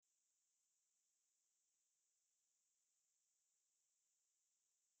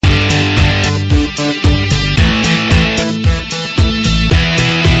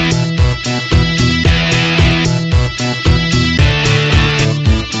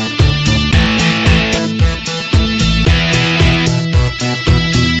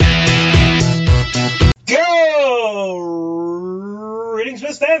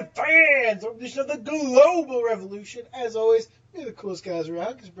Japan fans, edition of the Global Revolution. As always, we're the coolest guys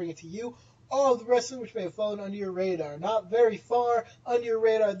around because we bring it to you all of the wrestling which may have fallen under your radar. Not very far under your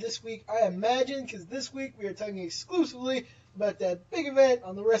radar this week, I imagine, because this week we are talking exclusively about that big event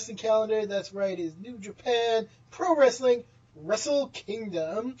on the wrestling calendar. That's right, is New Japan Pro Wrestling Wrestle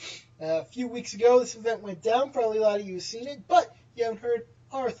Kingdom. A few weeks ago, this event went down. Probably a lot of you have seen it, but you haven't heard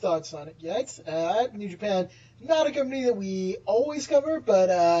our thoughts on it yet. New Japan, not a company that we always cover, but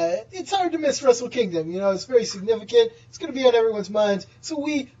it's hard to miss Wrestle Kingdom. You know, it's very significant. It's going to be on everyone's minds, so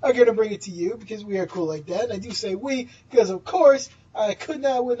we are going to bring it to you because we are cool like that. And I do say we because, of course, I could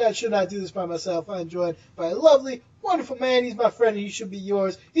not, would not, should not do this by myself. I'm joined by a lovely, wonderful man. He's my friend, and he should be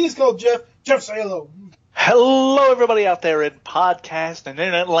yours. He's called Jeff. Jeff, say hello. Hello, everybody out there in podcast and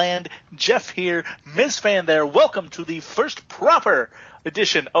internet land. Jeff here, Ms. Fan there. Welcome to the first proper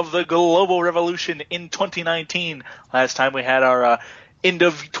edition of the Global Revolution in 2019. Last time we had our end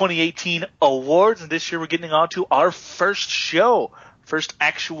of 2018 awards, and this year we're getting on to our first show, first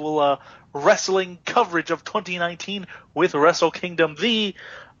actual wrestling coverage of 2019 with Wrestle Kingdom, the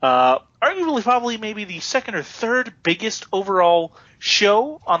arguably probably maybe the second or third biggest overall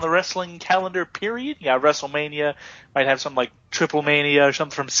show on the wrestling calendar, period. You got WrestleMania, might have something like Triple Mania or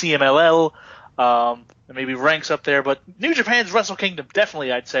something from CMLL, and maybe ranks up there, but New Japan's Wrestle Kingdom,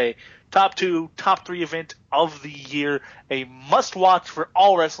 definitely I'd say top 2, top 3 event of the year, a must-watch for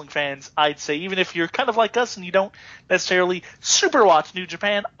all wrestling fans, I'd say, even if you're kind of like us and you don't necessarily super watch New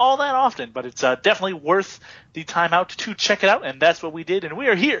Japan all that often, but it's definitely worth the time out to check it out, and that's what we did, and we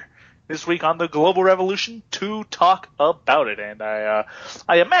are here this week on the Global Revolution to talk about it. And I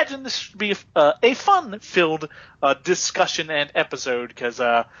imagine this should be a fun-filled discussion and episode because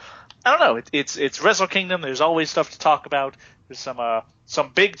I don't know, it's Wrestle Kingdom. There's always stuff to talk about. There's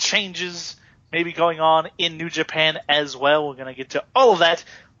some big changes maybe going on in New Japan as well. We're gonna get to all of that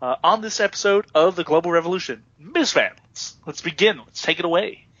on this episode of the Global Revolution. Ms. Fan, let's begin. Let's take it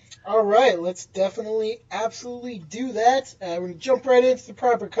away. All right, let's definitely, absolutely do that. We're going to jump right into the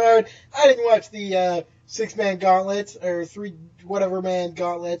proper card. I didn't watch the 6-man gauntlet, or 3-whatever-man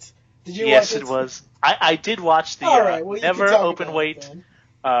gauntlet. Did you watch it? Yes, it was. I did watch the right, well, Never Open Weight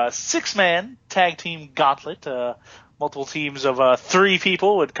 6-man tag team gauntlet. Multiple teams of 3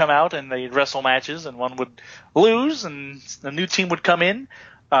 people would come out, and they'd wrestle matches, and one would lose, and a new team would come in.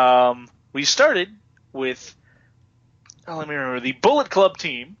 We started with, let me remember, the Bullet Club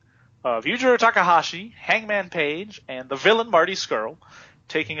team of Yujiro Takahashi, Hangman Page, and the villain Marty Scurll,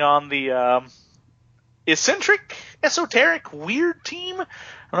 taking on the eccentric, esoteric, weird team. I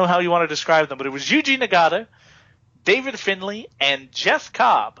don't know how you want to describe them, but it was Yuji Nagata, David Finlay, and Jeff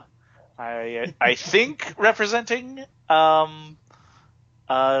Cobb. I think representing Taguchi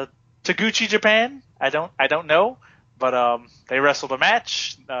Japan. I don't know, but they wrestled a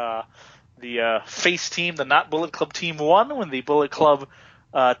match. The face team, the not Bullet Club team, won when the Bullet Club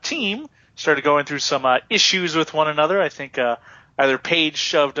team started going through some issues with one another. I think either Page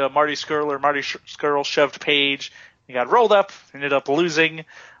shoved Marty Scurll or Marty Scurll shoved Page. He got rolled up, ended up losing,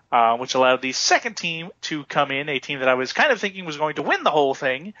 which allowed the second team to come in, a team that I was kind of thinking was going to win the whole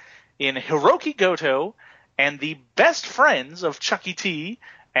thing, in Hiroki Goto and the best friends of Chucky T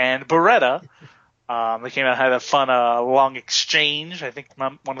and Beretta. They came out and had a fun, long exchange. I think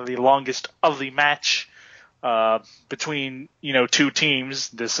one of the longest of the match between, 2 teams.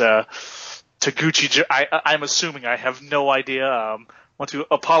 This Taguchi, I'm assuming, I have no idea. Want to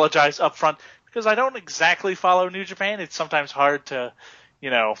apologize up front because I don't exactly follow New Japan. It's sometimes hard to,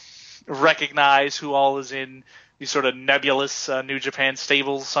 recognize who all is in these sort of nebulous New Japan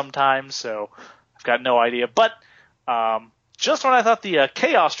stables sometimes. So I've got no idea. But just when I thought the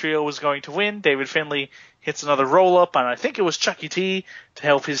Chaos Trio was going to win, David Finlay hits another roll-up, and I think it was Chucky T to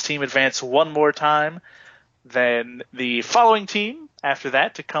help his team advance one more time. Then the following team, after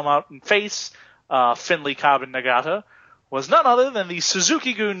that, to come out and face Finlay, Cobb, and Nagata was none other than the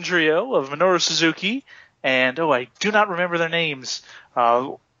Suzuki-Gun trio of Minoru Suzuki and, I do not remember their names,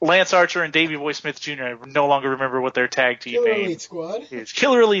 Lance Archer and Davey Boy Smith Jr. I no longer remember what their tag team name Elite Squad. is.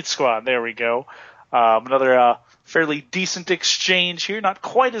 Killer Elite Squad. There we go. Another fairly decent exchange here. Not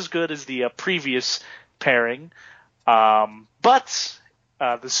quite as good as the previous pairing. But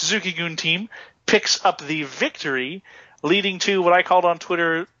the Suzuki-Gun team picks up the victory, leading to what I called on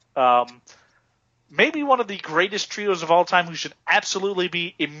Twitter maybe one of the greatest trios of all time who should absolutely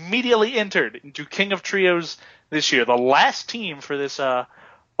be immediately entered into King of Trios this year. The last team for this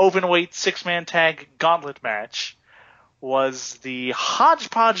open-weight 6-man tag gauntlet match was the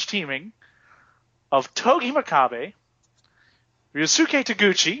hodgepodge teaming of Togi Makabe, Ryosuke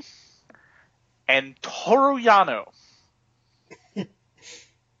Taguchi, and Toru Yano.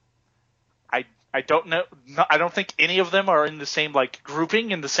 I don't know. No, I don't think any of them are in the same like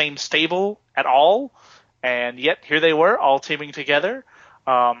grouping in the same stable at all. And yet here they were, all teaming together.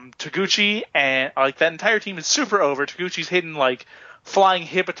 Taguchi and like that entire team is super over. Taguchi's hitting like flying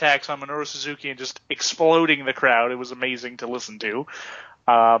hip attacks on Minoru Suzuki and just exploding the crowd. It was amazing to listen to.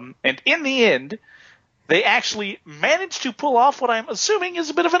 And in the end, they actually managed to pull off what I'm assuming is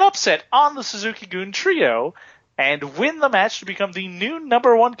a bit of an upset on the Suzuki-gun trio and win the match to become the new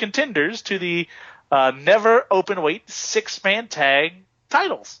number one contenders to the never open-weight six-man tag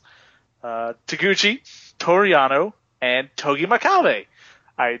titles. Taguchi, Toru Yano, and Togi Makabe.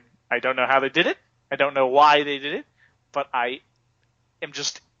 I don't know how they did it. I don't know why they did it, but I am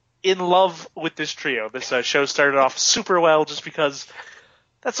just in love with this trio. This show started off super well just because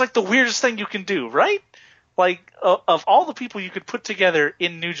that's like the weirdest thing you can do, right? Like, of all the people you could put together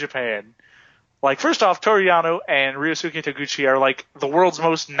in New Japan, like, first off, Toru Yano and Ryosuke Taguchi are, like, the world's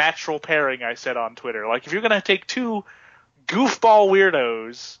most natural pairing, I said on Twitter. Like, if you're going to take two goofball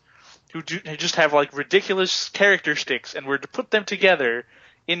weirdos who just have, like, ridiculous character sticks and were to put them together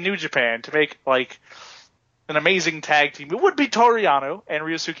in New Japan to make, like, an amazing tag team, it would be Toru Yano and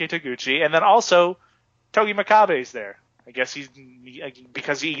Ryosuke Taguchi, and then also Togi Makabe's there. I guess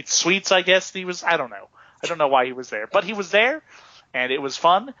because he eats sweets, I guess he was, I don't know. I don't know why he was there. But he was there, and it was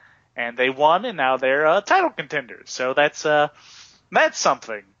fun, and they won, and now they're title contenders. So that's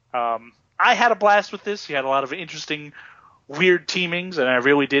something. I had a blast with this. You had a lot of interesting, weird teamings, and I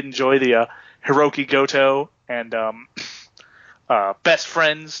really did enjoy the Hiroki Goto and Best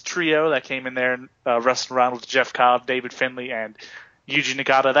Friends trio that came in there and wrestled around with Jeff Cobb, David Finlay, and Yuji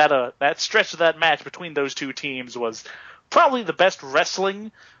Nagata. That stretch of that match between those two teams was probably the best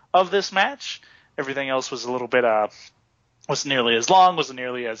wrestling of this match. Everything else was a little bit wasn't nearly as long, wasn't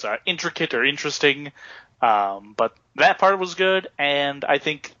nearly as intricate or interesting, but that part was good, and I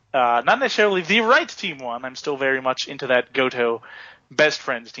think not necessarily the right team won. I'm still very much into that Goto Best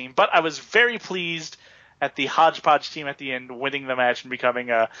Friends team, but I was very pleased at the Hodgepodge team at the end winning the match and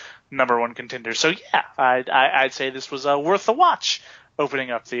becoming a number one contender. So yeah, I'd say this was worth a watch opening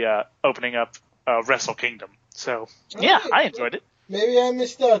up Wrestle Kingdom. So yeah, Okay, I enjoyed it. Maybe I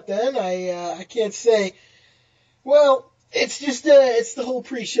missed out then. I can't say. Well, it's just it's the whole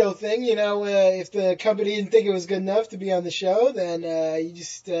pre-show thing, you know. If the company didn't think it was good enough to be on the show, then you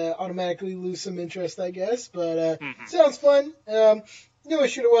just automatically lose some interest, I guess. But sounds fun. I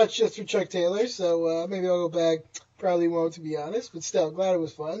should have watched just for Chuck Taylor, so maybe I'll go back. Probably won't, to be honest, but still, glad it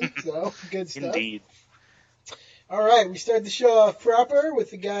was fun. So good stuff. Indeed. All right, we start the show off proper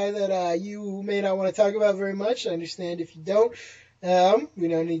with the guy that you may not want to talk about very much. I understand if you don't. We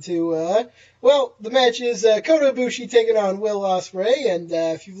don't need to. Well, the match is Kota Ibushi taking on Will Ospreay, and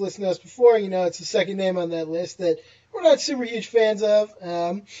if you've listened to us before, you know it's the second name on that list that we're not super huge fans of.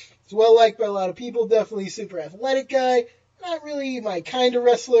 It's well liked by a lot of people. Definitely a super athletic guy. Not really my kind of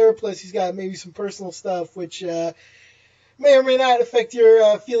wrestler. Plus, he's got maybe some personal stuff, which may or may not affect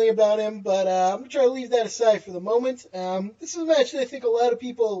your feeling about him. But I'm going to try to leave that aside for the moment. This is a match that I think a lot of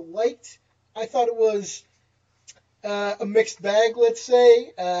people liked. I thought it was a mixed bag, let's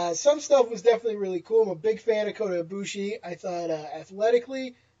say. Some stuff was definitely really cool. I'm a big fan of Kota Ibushi. I thought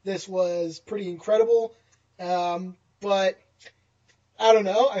athletically this was pretty incredible. But I don't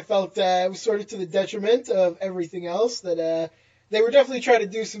know. I felt it was sort of to the detriment of everything else. That they were definitely trying to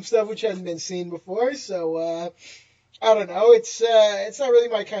do some stuff which hadn't been seen before. So I don't know. It's not really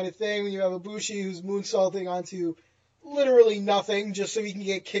my kind of thing when you have Ibushi who's moonsaulting onto literally nothing just so he can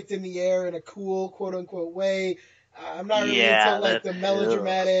get kicked in the air in a cool quote unquote way. I'm not really into like the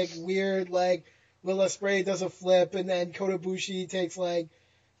melodramatic, weird, like Will Ospreay does a flip and then Kota Ibushi takes like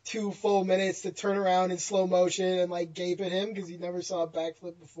 2 full minutes to turn around in slow motion and like gape at him because he never saw a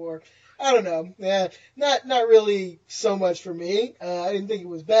backflip before. I don't know. Yeah, not really so much for me. I didn't think it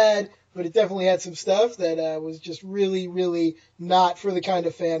was bad, but it definitely had some stuff that was just really, really not for the kind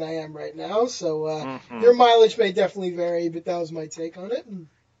of fan I am right now. So your mileage may definitely vary, but that was my take on it.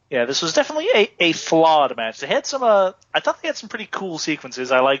 Yeah, this was definitely a flawed match. They had some, I thought they had some pretty cool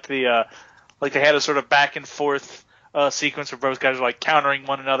sequences. I liked the, like they had a sort of back and forth sequence where both guys were like countering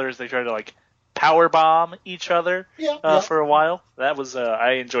one another as they tried to like power bomb each other for a while. That was,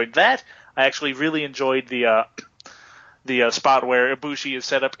 I enjoyed that. I actually really enjoyed the spot where Ibushi is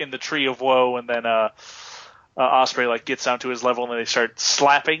set up in the Tree of Woe and then Ospreay like gets down to his level and then they start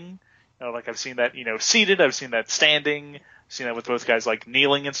slapping. You know, like I've seen that, seated. I've seen that standing. Seen that with both guys like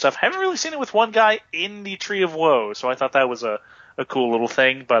kneeling and stuff. Haven't really seen it with one guy in the Tree of Woe, so I thought that was a cool little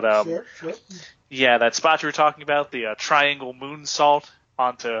thing. But sure. yeah, that spot you were talking about, the triangle moonsault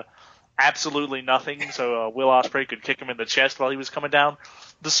onto absolutely nothing, so Will Ospreay could kick him in the chest while he was coming down.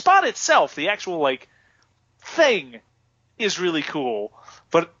 The spot itself, the actual like thing, is really cool,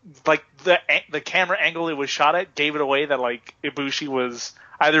 but like the camera angle it was shot at gave it away that like Ibushi was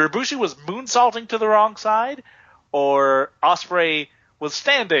moonsaulting to the wrong side, or Ospreay was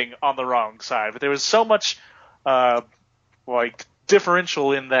standing on the wrong side. But there was so much like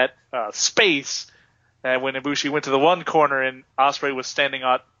differential in that space that when Ibushi went to the one corner and Ospreay was standing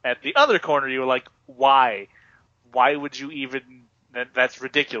at the other corner, you were like, why? Why would you even? That's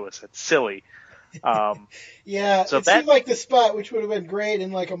ridiculous. That's silly. Yeah, so it seemed like the spot which would have been great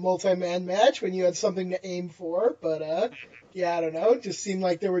in like a multi-man match when you had something to aim for, but yeah, I don't know. It just seemed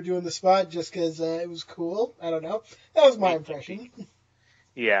like they were doing the spot just because it was cool. I don't know. That was my impression.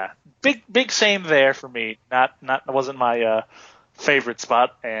 Yeah, big same there for me. Not wasn't my favorite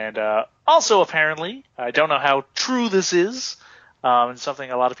spot, and also apparently I don't know how true this is. It's something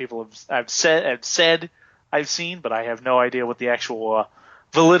a lot of people have said I've seen, but I have no idea what the actual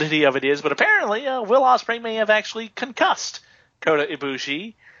validity of it is. But apparently, Will Ospreay may have actually concussed Kota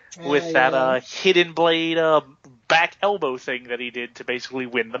Ibushi with that hidden blade back elbow thing that he did to basically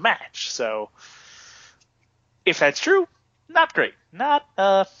win the match. So, if that's true, not great, not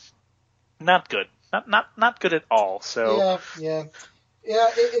good, not good at all. So yeah.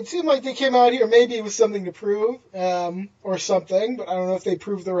 It seemed like they came out here maybe it was something to prove or something, but I don't know if they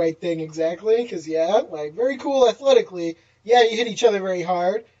proved the right thing exactly. Because like very cool athletically. Yeah, you hit each other very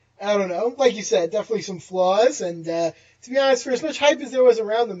hard. I don't know. Like you said, definitely some flaws. And to be honest, for as much hype as there was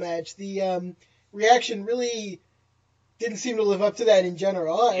around the match, the reaction really didn't seem to live up to that in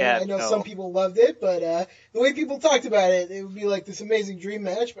general. I know some people loved it, but the way people talked about it, it would be like this amazing dream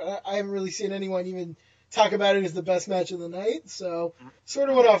match. But I haven't really seen anyone even talk about it as the best match of the night. So sort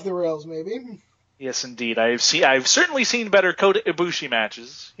of went off the rails, maybe. Yes, indeed. I've certainly seen better Kota Ibushi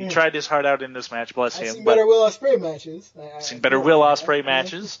matches. He tried his heart out in this match, bless him. I've seen better Will Ospreay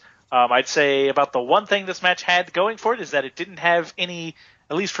matches. I'd say about the one thing this match had going for it is that it didn't have any,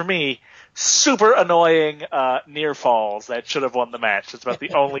 at least for me, super annoying near falls that should have won the match. It's about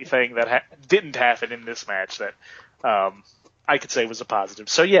the only thing that didn't happen in this match that I could say was a positive.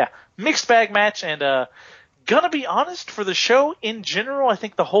 So yeah, mixed bag match, and gonna be honest, for the show in general, I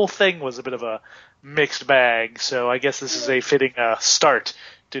think the whole thing was a bit of a mixed bag. So I guess this is a fitting start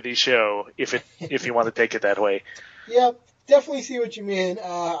to the show, if you want to take it that way. Yeah, definitely see what you mean.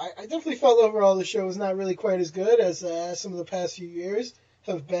 I definitely felt overall the show was not really quite as good as some of the past few years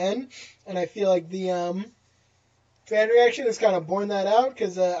have been, and I feel like the fan reaction has kind of borne that out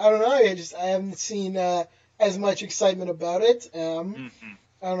because I don't know, I haven't seen as much excitement about it. I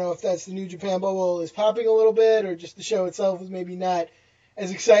don't know if that's the New Japan bubble is popping a little bit, or just the show itself was maybe not as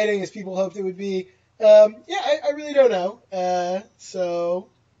exciting as people hoped it would be. I really don't know. There's a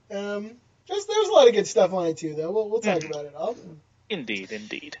lot of good stuff on it too, though. We'll talk about it all.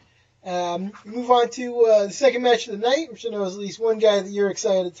 Indeed. Move on to the second match of the night, which I know is at least one guy that you're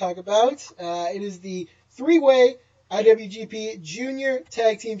excited to talk about. It is the three-way IWGP Junior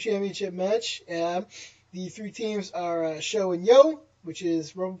Tag Team Championship match. The three teams are Sho and Yo, which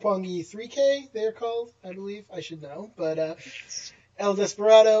is Roppongi 3K, they're called, I believe. I should know. But El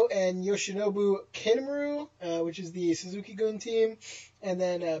Desperado and Yoshinobu Kanemaru, which is the Suzuki-gun team. And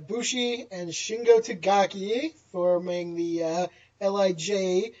then Bushi and Shingo Tagaki forming the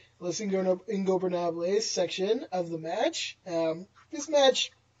LIJ, Los Ingobernables section of the match. This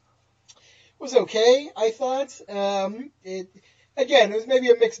match was okay, I thought. It was maybe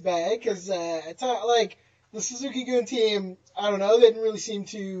a mixed bag, because the Suzuki-gun team, I don't know, they didn't really seem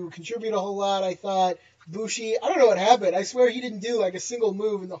to contribute a whole lot. I thought Bushi, I don't know what happened. I swear he didn't do like a single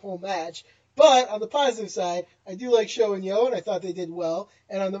move in the whole match. But on the positive side, I do like Sho and Yo, and I thought they did well.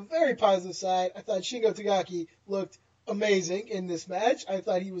 And on the very positive side, I thought Shingo Tagaki looked amazing in this match. I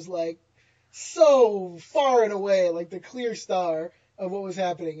thought he was like so far and away like the clear star of what was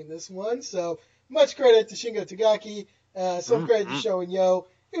happening in this one. So much credit to Shingo Tagaki, some credit to Sho and Yo.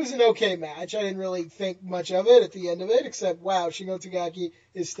 It was an okay match. I didn't really think much of it at the end of it, except, wow, Shingo Tagaki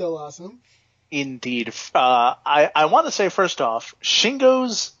is still awesome. Indeed. I want to say, first off,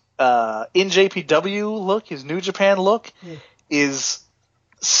 Shingo's NJPW look, his New Japan look, is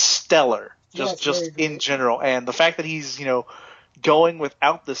stellar, just in general. And the fact that he's, going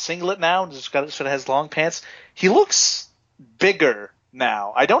without the singlet now, and just has long pants, he looks bigger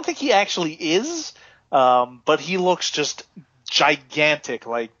now. I don't think he actually is, but he looks just gigantic,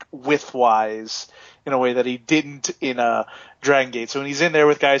 like width-wise, in a way that he didn't in Dragon Gate. So when he's in there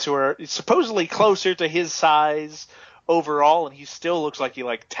with guys who are supposedly closer to his size overall, and he still looks like he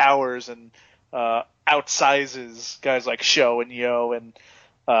towers and outsizes guys like Sho and Yo and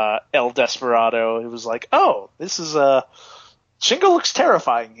El Desperado. It was like, oh, this is Shingo looks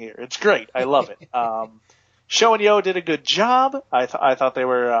terrifying here. It's great. I love it. Sho and Yo did a good job. I thought they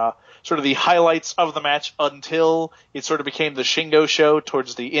were sort of the highlights of the match until it sort of became the Shingo show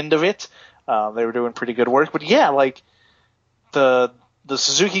towards the end of it. They were doing pretty good work. But yeah, like the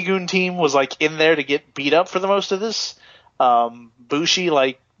Suzuki-gun team was like in there to get beat up for the most of this. Bushi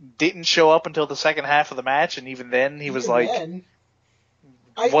like didn't show up until the second half of the match, and even then he was like wasn't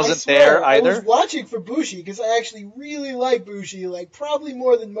I swear, there either. I was watching for Bushi because I actually really like Bushi, like probably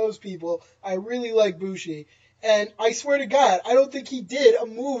more than most people. I really like Bushi. And I swear to God, I don't think he did a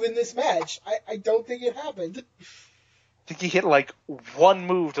move in this match. I don't think it happened. I think he hit like one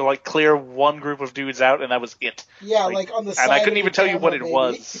move to like clear one group of dudes out, and that was it. Yeah, like on the side. And I couldn't even tell you what maybe. it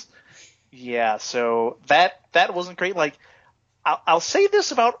was. Yeah, so that wasn't great. Like, I'll say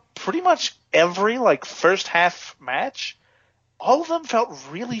this about pretty much every like first half match. All of them felt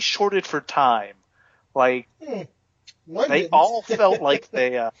really shorted for time. Like they all felt like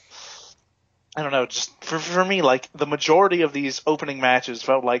they. I don't know. Just for me, like the majority of these opening matches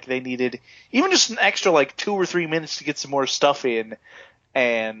felt like they needed even just an extra like 2 or 3 minutes to get some more stuff in,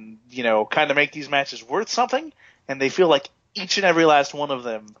 and kind of make these matches worth something. And they feel like each and every last one of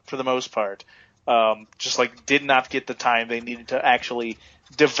them, for the most part, just like did not get the time they needed to actually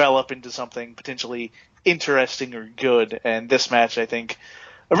develop into something potentially interesting or good. And this match, I think,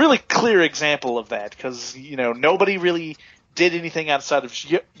 a really clear example of that, because nobody really did anything outside of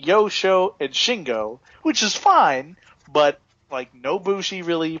Yo, Sho, and Shingo, which is fine, but like no Bushi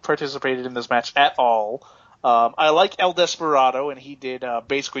really participated in this match at all. I like El Desperado, and he did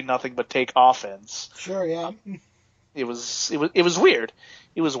basically nothing but take offense. Sure, yeah. It was weird.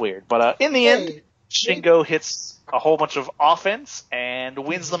 It was weird, but in the end, Shingo hits a whole bunch of offense and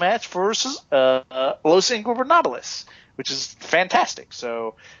wins the match versus Los Ingobernables, which is fantastic.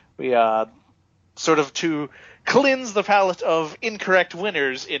 So we sort of to cleanse the palate of incorrect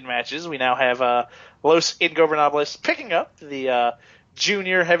winners in matches, we now have Los Ingobernables picking up the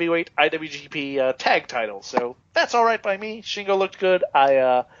junior heavyweight IWGP tag title. So that's all right by me. Shingo looked good.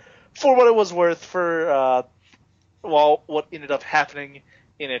 For what it was worth, for what ended up happening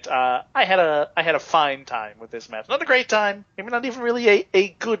in it, I had a fine time with this match. Not a great time, maybe not even really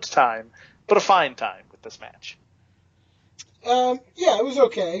a good time, but a fine time with this match. Yeah, it was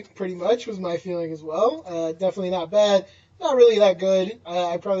okay, pretty much, was my feeling as well. Definitely not bad. Not really that good.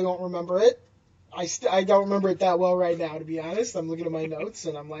 I probably won't remember it. I don't remember it that well right now, to be honest. I'm looking at my notes,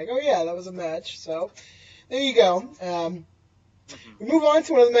 and I'm like, oh yeah, that was a match. So, there you go. We move on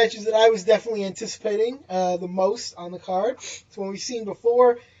to one of the matches that I was definitely anticipating the most on the card. It's one we've seen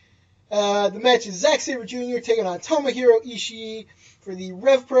before. The match is Zack Sabre Jr. taking on Tomohiro Ishii for the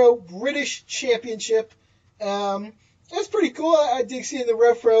RevPro British Championship. That's pretty cool. I dig seeing the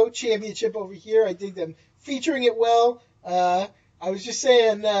RevPro Championship over here. I dig them featuring it well. I was just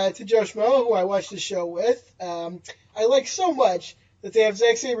saying to Joe Schmo, who I watched the show with, I like so much that they have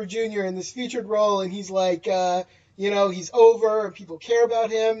Zack Sabre Jr. in this featured role, and he's like, he's over and people care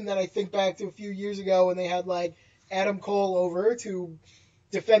about him. And then I think back to a few years ago when they had like Adam Cole over to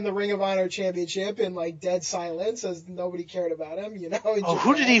defend the Ring of Honor Championship in like dead silence as nobody cared about him,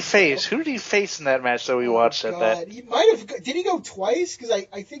 Who did he face? Who did he face in that match that we watched at that? He might have. Did he go twice? Because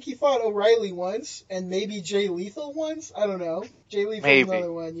I think he fought O'Reilly once and maybe Jay Lethal once. I don't know. Jay Lethal's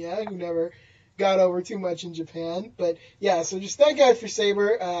another one, yeah, who never got over too much in Japan. But yeah, so just thank God for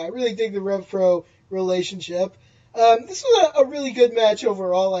Sabre. I really dig the Rev Pro relationship. This was a really good match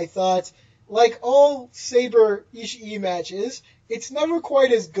overall, I thought. Like all Sabre Ishii matches, it's never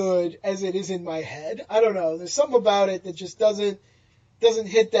quite as good as it is in my head. I don't know. There's something about it that just doesn't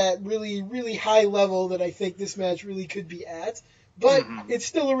hit that really, really high level that I think this match really could be at. But it's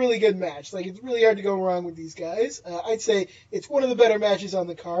still a really good match. Like, it's really hard to go wrong with these guys. I'd say it's one of the better matches on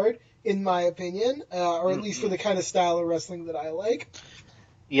the card, in my opinion, or at least for the kind of style of wrestling that I like.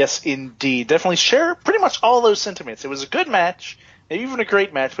 Yes, indeed. Definitely share pretty much all those sentiments. It was a good match, maybe even a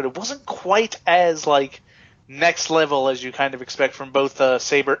great match, but it wasn't quite as, like, next level as you kind of expect from both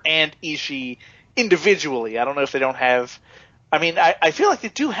Sabre and Ishii individually. I don't know if they don't have... I mean, I feel like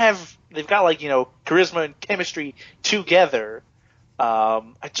they've got, like, charisma and chemistry together. I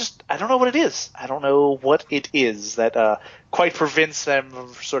don't know what it is. I don't know what it is that quite prevents them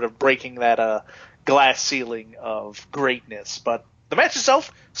from sort of breaking that glass ceiling of greatness. But the match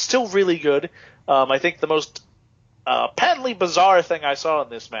itself, still really good. I think the most patently bizarre thing I saw in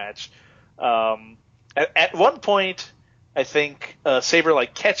this match, at one point, I think Sabre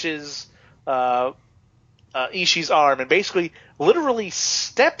like catches Ishii's arm and basically literally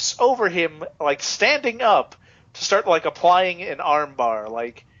steps over him, like standing up, to start like applying an armbar,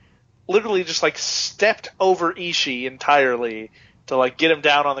 like literally just like stepped over Ishii entirely to like get him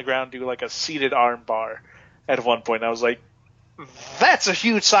down on the ground, do like a seated armbar at one point. I was like, that's a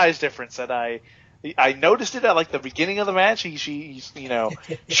huge size difference. And I noticed it at like the beginning of the match. He's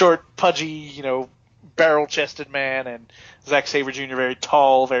short, pudgy, barrel-chested man, and Zack Sabre Jr. very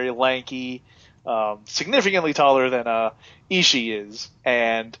tall, very lanky, significantly taller than Ishii is,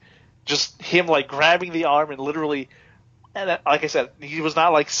 and just him like grabbing the arm and literally, and like I said, he was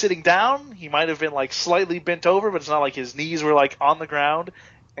not like sitting down. He might have been like slightly bent over, but it's not like his knees were like on the ground.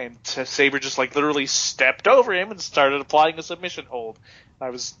 And Sabre just like literally stepped over him and started applying a submission hold.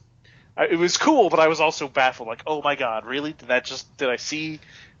 It was cool, but I was also baffled. Like, oh my god, really? Did I see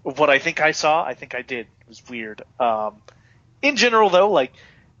what I think I saw? I think I did. It was weird. In general, though, like,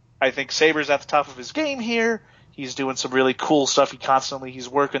 I think Sabre's at the top of his game here. He's doing some really cool stuff. He's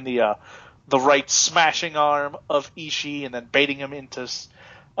working the right smashing arm of Ishii and then baiting him into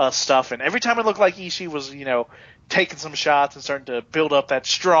stuff. And every time it looked like Ishii was, taking some shots and starting to build up that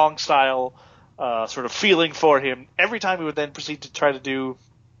strong style sort of feeling for him, every time he would then proceed to try to do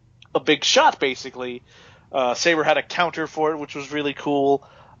a big shot, basically, Sabre had a counter for it, which was really cool.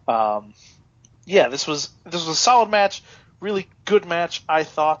 This was a solid match, really good match, I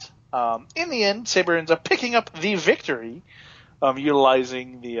thought. In the end, Sabre ends up picking up the victory,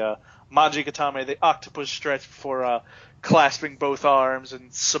 utilizing the Manji Gatame, the octopus stretch, before clasping both arms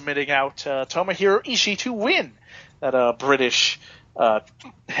and submitting out Tomohiro Ishii to win that British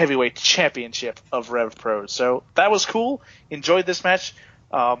heavyweight championship of Rev Pro. So that was cool. Enjoyed this match.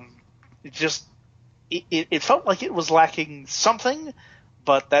 It felt like it was lacking something,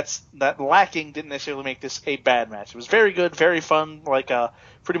 but that lacking didn't necessarily make this a bad match. It was very good, very fun, like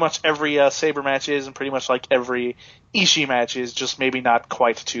pretty much every Sabre match is, and pretty much like every Ishii match is, just maybe not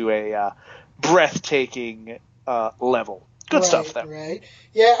quite to a breathtaking level. Good stuff, though. Right.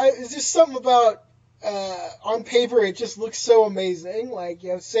 Yeah, it's just something about, on paper, it just looks so amazing. Like,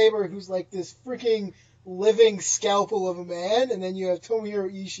 you have Sabre, who's like this freaking living scalpel of a man, and then you have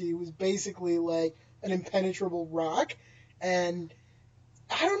Tomohiro Ishii, who's basically like an impenetrable rock. And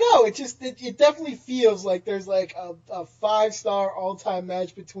I don't know, it definitely feels like there's like a 5-star all-time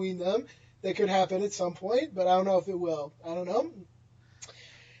match between them that could happen at some point, but I don't know if it will. I don't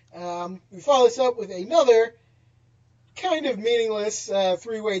know. We follow this up with another kind of meaningless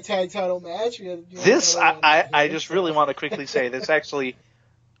 3-way tag title match. I just really want to quickly say this actually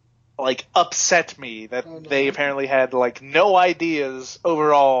like upset me that they apparently had like no ideas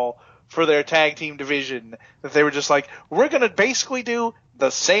overall for their tag team division, that they were just like, we're going to basically do the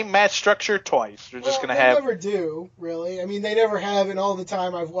same match structure twice. We're just going to have... They never do, really. I mean, they never have in all the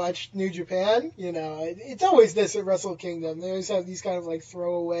time I've watched New Japan. It's always this at Wrestle Kingdom. They always have these kind of like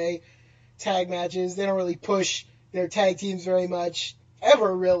throwaway tag matches. They don't really push their tag teams very much,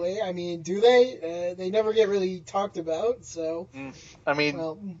 ever, really. I mean, do they? They never get really talked about, so... I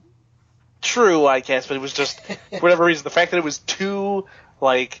mean, true, I guess, but it was just, for whatever reason, the fact that it was two,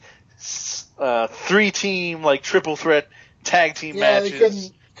 like... 3-team like triple threat tag team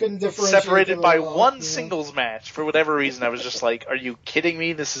matches, they couldn't differentiate, separated by one singles match. For whatever reason, I was just like, "Are you kidding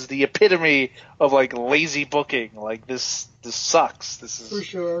me? This is the epitome of like lazy booking. Like this sucks. This is for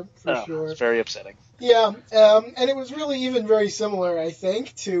sure. It's very upsetting." Yeah, and it was really even very similar, I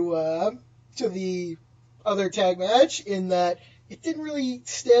think, to the other tag match in that it didn't really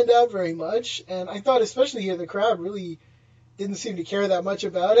stand out very much, and I thought especially here the crowd really didn't seem to care that much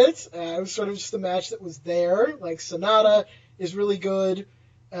about it. It was sort of just a match that was there. Like, Sonata is really good.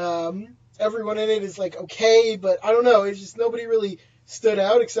 Everyone in it is, like, okay, but I don't know. It's just nobody really stood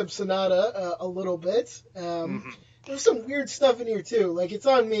out except Sonata a little bit. There's some weird stuff in here, too. Like, it's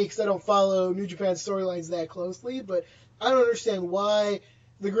on me because I don't follow New Japan storylines that closely, but I don't understand why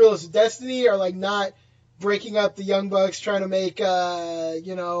the Guerrillas of Destiny are, like, not breaking up the Young Bucks, trying to make, Evil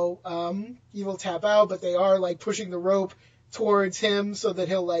tap out, but they are, like, pushing the rope towards him so that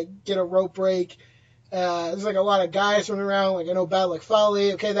he'll like get a rope break. There's like a lot of guys running around. Like I know Bad Luck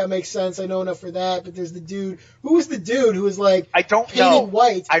Fale. Okay, that makes sense. I know enough for that. But there's the dude. Who was the dude who was like I don't painted know.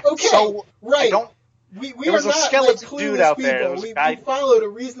 white? Right. We there was are a not skeleton like clueless dude out people. there. We followed a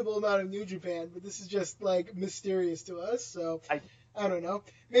reasonable amount of New Japan, but this is just like mysterious to us. So I don't know.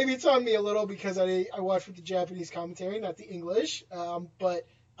 Maybe it's on me a little because I watched with the Japanese commentary, not the English. But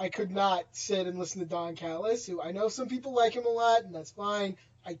I could not sit and listen to Don Callis, who I know some people like him a lot, and that's fine.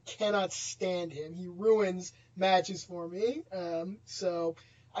 I cannot stand him. He ruins matches for me. So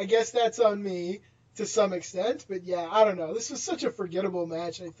I guess that's on me to some extent. But yeah, I don't know. This was such a forgettable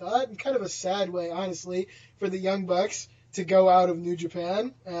match, I thought, and kind of a sad way, honestly, for the Young Bucks to go out of New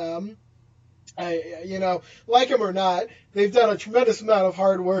Japan. Like them or not, they've done a tremendous amount of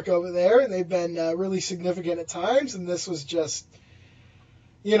hard work over there, and they've been really significant at times. And this was just,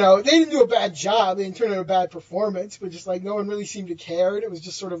 they didn't do a bad job. They didn't turn in a bad performance, but just like no one really seemed to care. And it was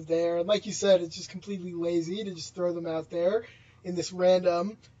just sort of there. And like you said, it's just completely lazy to just throw them out there in this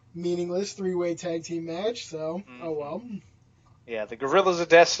random, meaningless three-way tag team match. So, oh well. Yeah, the Guerrillas of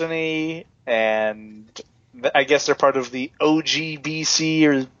Destiny, and I guess they're part of the OGBC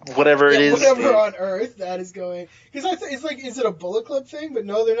or whatever it is. Whatever on earth that is going. Because it's like, is it a Bullet Club thing? But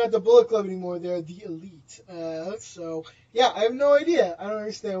no, they're not the Bullet Club anymore. They're the Elite. So, yeah, I have no idea. I don't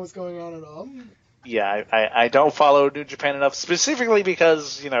understand what's going on at all. Yeah, I don't follow New Japan enough, specifically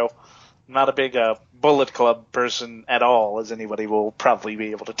because, I'm not a big Bullet Club person at all, as anybody will probably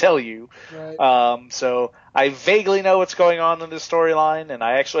be able to tell you. Right. So I vaguely know what's going on in this storyline, and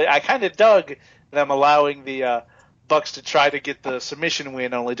I kind of dug them allowing the Bucks to try to get the submission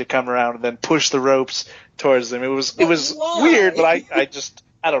win, only to come around and then push the ropes towards them. It was weird, but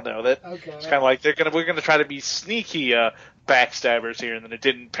I don't know. That okay. It's kind of like we're gonna try to be sneaky backstabbers here, and then it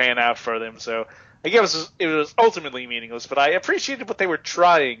didn't pan out for them. So I guess it was ultimately meaningless, but I appreciated what they were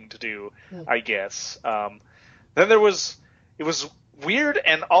trying to do, I guess. Then it was weird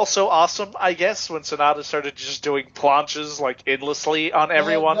and also awesome, I guess, when Sonata started just doing planches like endlessly on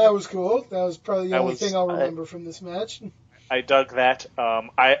everyone. That was cool. That was probably the only thing I'll remember from this match. I dug that.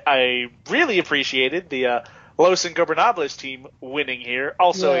 I really appreciated the Los Ingobernables team winning here.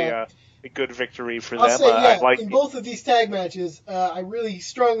 Also a good victory for them. I'll say, in both of these tag matches, I really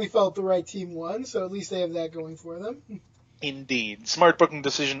strongly felt the right team won, so at least they have that going for them. Indeed. Smart booking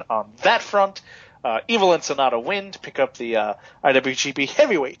decision on that front. Evil and Sonata win to pick up the IWGP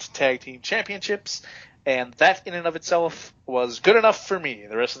Heavyweight Tag Team Championships, and that in and of itself was good enough for me.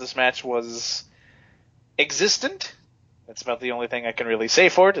 The rest of this match was existent. That's about the only thing I can really say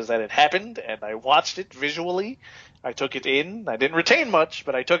for it, is that it happened, and I watched it visually. I took it in. I didn't retain much,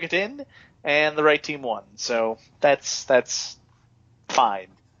 but I took it in, and the right team won. So that's fine,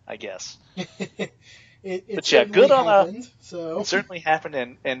 I guess. It good happened, so. It certainly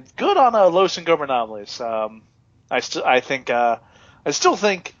happened, and good on Los Ingobernables. I still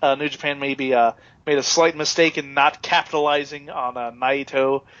think New Japan maybe made a slight mistake in not capitalizing on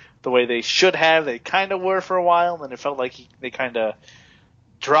Naito the way they should have. They kind of were for a while, and then it felt like they kind of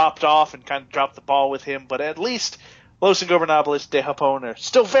dropped off and kind of dropped the ball with him. But at least Los Ingobernables de Japón are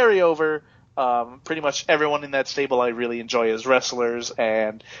still very over. Pretty much everyone in that stable I really enjoy as wrestlers,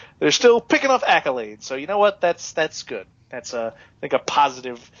 and they're still picking up accolades. So you know what? That's good. That's I think a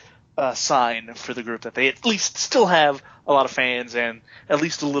positive sign for the group, that they at least still have a lot of fans and at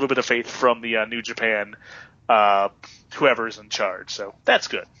least a little bit of faith from the New Japan whoever's in charge. So that's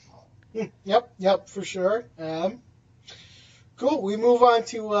good. Yep, for sure. Cool. We move on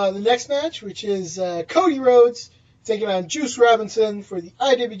to the next match, which is Cody Rhodes taking on Juice Robinson for the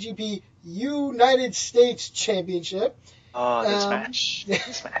IWGP United States Championship.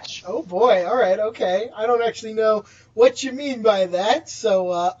 This match. Oh boy, alright, okay. I don't actually know what you mean by that,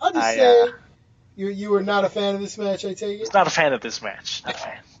 so I'll just say you were not a fan of this match, I take it? Not a fan of this match. Not a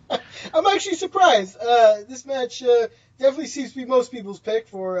fan. I'm actually surprised. This match definitely seems to be most people's pick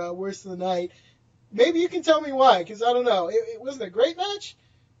for Worst of the Night. Maybe you can tell me why, because I don't know. It wasn't a great match,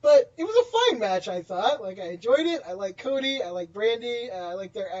 but it was a fine match, I thought. Like, I enjoyed it. I like Cody. I like Brandy. I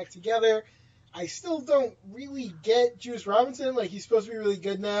like their act together. I still don't really get Juice Robinson. Like, he's supposed to be really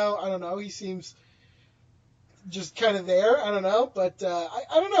good now. I don't know. He seems just kind of there. I don't know. But I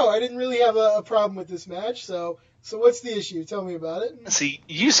don't know. I didn't really have a problem with this match. So what's the issue? Tell me about it. See,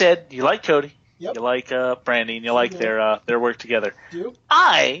 you said you like Cody. Yep. You like Brandy, and you like their work together. Do?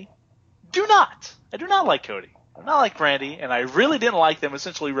 I do not. I do not like Cody. I do not like Brandy, and I really didn't like them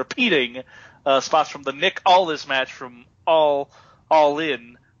essentially repeating spots from the Nick Aldis match from All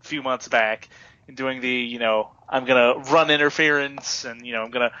In a few months back, and doing the, I'm going to run interference, and,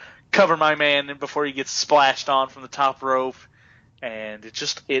 I'm going to cover my man before he gets splashed on from the top rope. And it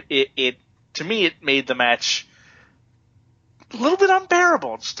just, to me, it made the match a little bit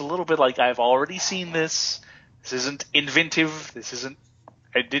unbearable. Just a little bit like, I've already seen this. This isn't inventive.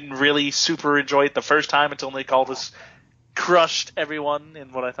 I didn't really super enjoy it the first time until Nick Aldis crushed everyone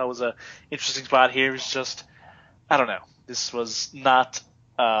in what I thought was a interesting spot here. It's just, I don't know. This was not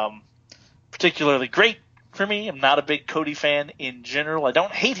particularly great for me. I'm not a big Cody fan in general. I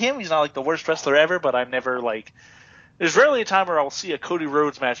don't hate him. He's not like the worst wrestler ever, but I'm never like, there's rarely a time where I'll see a Cody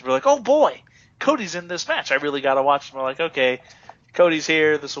Rhodes match and be like, oh boy, Cody's in this match. I really got to watch him. I'm like, okay, Cody's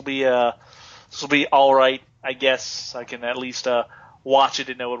here. This will be all right. I guess I can at least watch it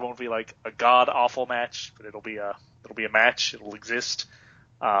and know it won't be like a god awful match, but it'll be a match. It'll exist.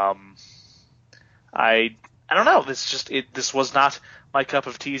 I don't know. This was not my cup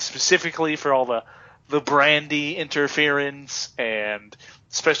of tea, specifically for all the Brandy interference, and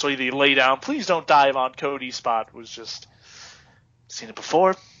especially the lay down, please don't dive on Cody spot was just, seen it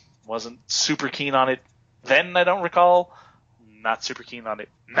before, wasn't super keen on it then, I don't recall, not super keen on it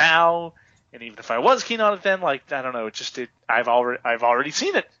now, and even if I was keen on it then, I don't know, I've already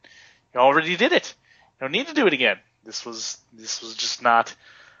seen it. You already did it. You don't need to do it again. This was just not,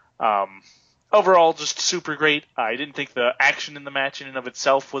 overall, just super great. I didn't think the action in the match in and of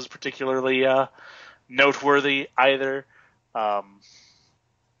itself was particularly noteworthy either. I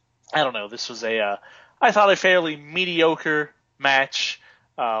don't know. This was I thought a fairly mediocre match,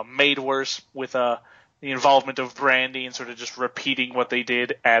 made worse with the involvement of Brandy and sort of just repeating what they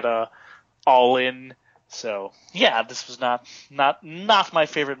did at All In. So yeah, this was not my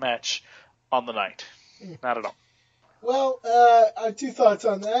favorite match on the night. Not at all. Well, I have two thoughts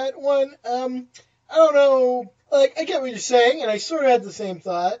on that. One, I don't know, I get what you're saying, and I sort of had the same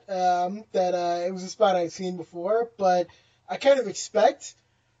thought, that it was a spot I'd seen before, but I kind of expect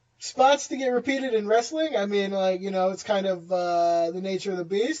spots to get repeated in wrestling. I mean, it's kind of the nature of the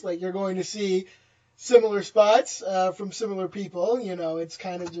beast. You're going to see similar spots from similar people. It's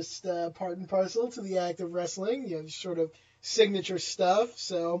kind of just part and parcel to the act of wrestling, sort of signature stuff.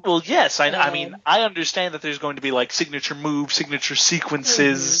 So, well, yes, I mean, I understand that there's going to be signature moves, signature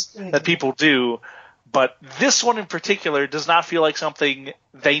sequences that people do, but this one in particular does not feel like something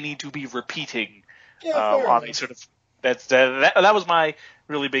they need to be repeating on a sort of. That was my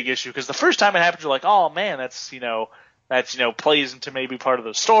really big issue, because the first time it happened, you're like, oh man, that's plays into maybe part of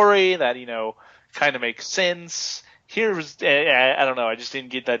the story that kind of makes sense. Here was I don't know, I just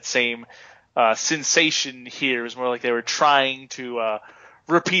didn't get that same sensation here. It was more like they were trying to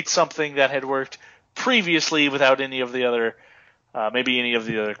repeat something that had worked previously without any of the other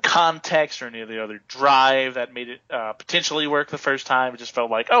context or any of the other drive that made it potentially work the first time. It just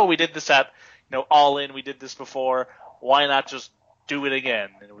felt like, oh, we did this at All In, we did this before, why not just do it again?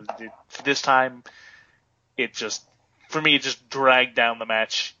 And this time, for me, it just dragged down the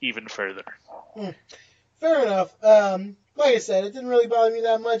match even further. Fair enough. Like I said, it didn't really bother me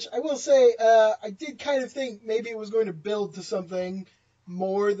that much. I will say, I did kind of think maybe it was going to build to something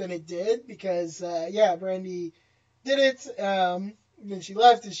more than it did, because, Brandy did it, then she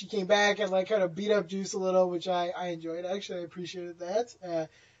left, and she came back and, kind of beat up Juice a little, which I enjoyed. Actually, I appreciated that.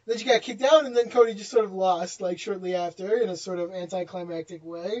 Then she got kicked out, and then Cody just sort of lost, shortly after, in a sort of anticlimactic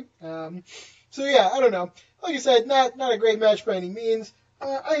way. So, yeah, I don't know. Like I said, not a great match by any means.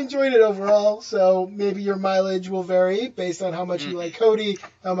 I enjoyed it overall, so maybe your mileage will vary based on how much you like Cody,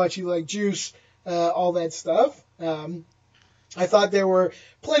 how much you like Juice, all that stuff. I thought there were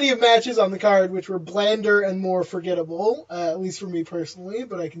plenty of matches on the card which were blander and more forgettable, at least for me personally,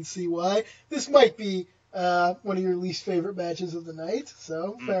 but I can see why. This might be one of your least favorite matches of the night,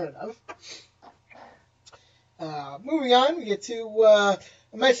 so fair enough. Moving on, we get to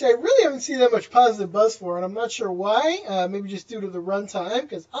a match that I really haven't seen that much positive buzz for, and I'm not sure why. Maybe just due to the runtime,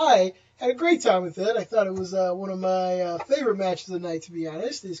 because I had a great time with it. I thought it was one of my favorite matches of the night, to be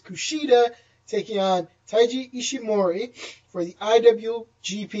honest. Is Kushida taking on Taiji Ishimori for the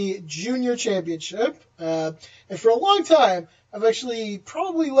IWGP Junior Championship. And for a long time, I've actually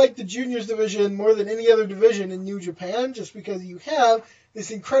probably liked the juniors division more than any other division in New Japan, just because you have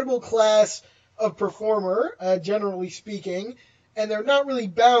this incredible class of performer, generally speaking, and they're not really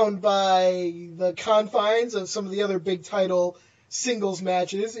bound by the confines of some of the other big title singles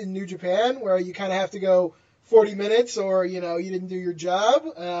matches in New Japan, where you kind of have to go 40 minutes or, you didn't do your job.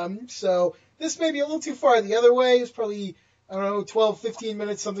 So this may be a little too far the other way. It's probably, 12, 15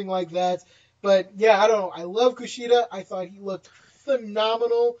 minutes, something like that. But, yeah, I don't know. I love Kushida. I thought he looked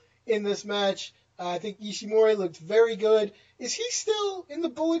phenomenal in this match. I think Ishimori looked very good. Is he still in the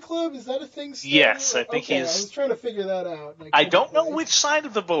Bullet Club? Is that a thing still? Yes, I think he is. I was trying to figure that out. I don't know which side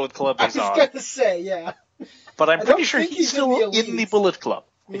of the Bullet Club he's on. I was going to say, yeah. But I'm pretty sure he's still in the Bullet Club,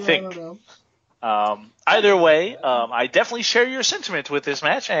 I think. I don't know. Either way, I definitely share your sentiment with this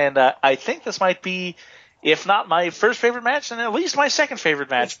match, and I think this might be, if not my first favorite match, then at least my second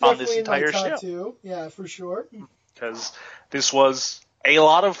favorite match on this entire show. Too. Yeah, for sure. Because this was a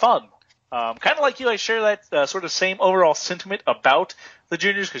lot of fun. Kind of like you, I share that sort of same overall sentiment about the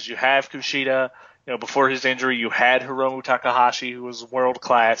juniors, because you have Kushida. Before his injury, you had Hiromu Takahashi, who was world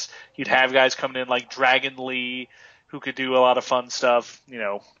class. You'd have guys coming in like Dragon Lee, who could do a lot of fun stuff.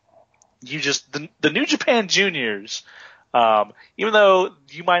 The New Japan juniors, even though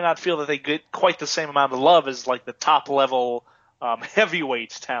you might not feel that they get quite the same amount of love as like the top level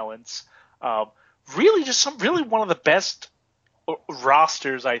heavyweight talents, really one of the best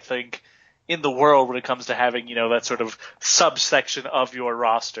rosters, I think, in the world when it comes to having, that sort of subsection of your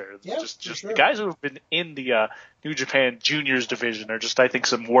roster. Yeah, just sure. The guys who have been in the New Japan Juniors division are just, I think,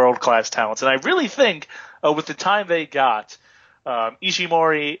 some world-class talents. And I really think with the time they got,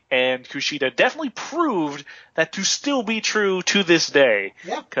 Ishimori and Kushida definitely proved that to still be true to this day.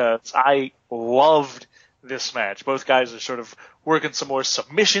 Yeah. Because I loved this match. Both guys are sort of working some more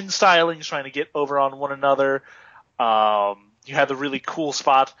submission stylings, trying to get over on one another. You had the really cool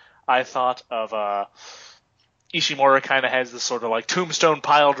spot, I thought, of Ishimori kind of has this sort of like tombstone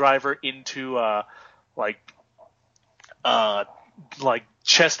pile driver into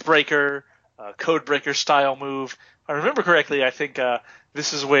chest breaker, code breaker style move. If I remember correctly, I think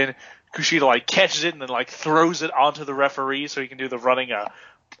this is when Kushida catches it and then throws it onto the referee so he can do the running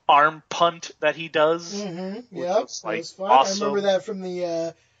arm punt that he does. Mm-hmm. Yep, that was fun. Awesome. I remember that from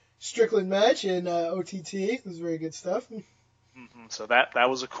the Strickland match in OTT. It was very good stuff. Mm-hmm. So that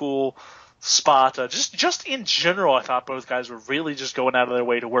was a cool spot. Just in general, I thought both guys were really just going out of their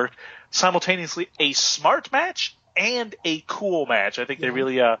way to work simultaneously a smart match and a cool match. I think they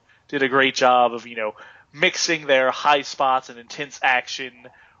really did a great job of mixing their high spots and intense action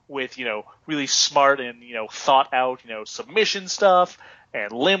with really smart and thought out submission stuff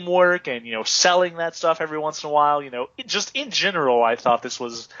and limb work and selling that stuff every once in a while. Just in general, I thought this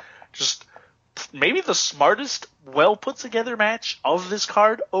was just maybe the smartest, well put together match of this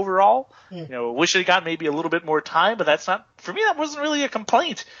card overall. Wish it got maybe a little bit more time, but that's not, for me, that wasn't really a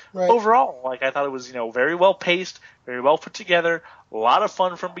complaint overall. I thought it was very well paced, very well put together, a lot of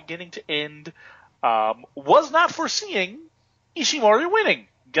fun from beginning to end. Was not foreseeing Ishimori winning,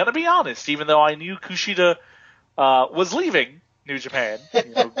 gonna be honest, even though I knew Kushida was leaving New Japan.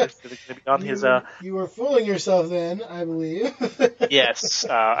 On you were fooling yourself then, I believe. Yes,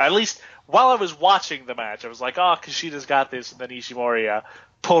 at least while I was watching the match, I was like, oh, Kushida's got this, and then Ishimori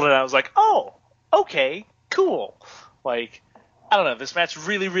pulled it out. I was like, oh, okay, cool. I don't know, this match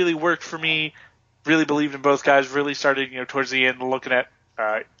really, really worked for me. Really believed in both guys. Really started, towards the end, looking at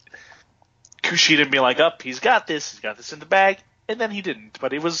Kushida and being like, he's got this in the bag, and then he didn't.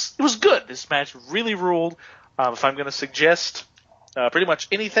 But it was good. This match really ruled. If I'm going to suggest pretty much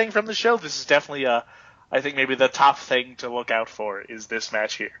anything from the show, this is definitely I think maybe the top thing to look out for is this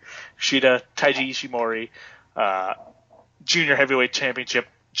match here. Kushida, Taiji Ishimori, Junior Heavyweight Championship,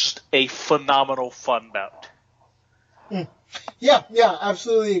 just a phenomenal fun bout. Yeah,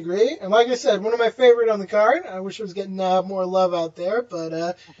 absolutely agree. And like I said, one of my favorite on the card. I wish I was getting more love out there,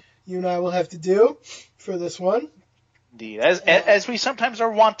 but you and I will have to do for this one. Indeed, as we sometimes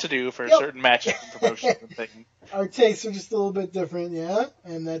are wont to do for certain matches and promotions and things. Our tastes are just a little bit different,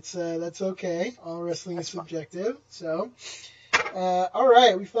 and that's okay. All wrestling is subjective. So, all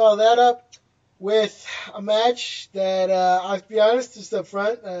right, we follow that up with a match that I have to be honest, just up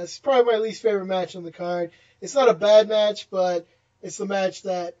front, it's probably my least favorite match on the card. It's not a bad match, but it's the match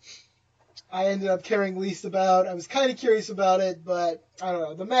that I ended up caring least about. I was kind of curious about it, but I don't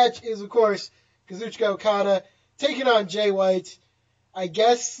know. The match is, of course, Kazuchika Okada taking on Jay White. I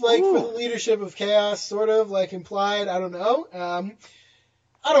guess, for the leadership of Chaos, sort of, implied. I don't know.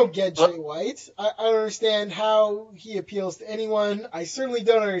 I don't get Jay White. I don't understand how he appeals to anyone. I certainly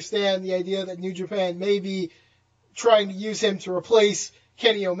don't understand the idea that New Japan may be trying to use him to replace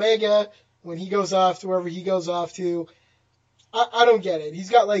Kenny Omega when he goes off to wherever he goes off to. I don't get it. He's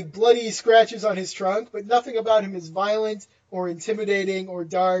got, bloody scratches on his trunk, but nothing about him is violent or intimidating or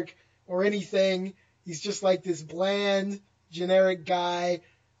dark or anything. He's just this bland, generic guy.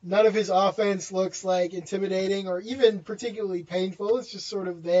 None of his offense looks intimidating or even particularly painful. It's just sort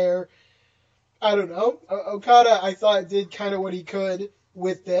of there. I don't know. Okada, I thought, did kind of what he could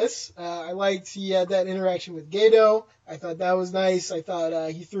with this. I liked he had that interaction with Gedo. I thought that was nice. I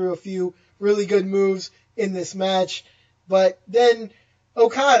thought he threw a few really good moves in this match. But then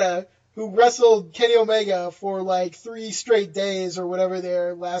Okada, who wrestled Kenny Omega for 3 straight days or whatever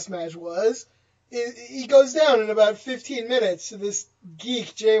their last match was, he goes down in about 15 minutes to this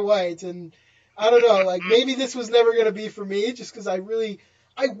geek Jay White, and I don't know, maybe this was never going to be for me, just because I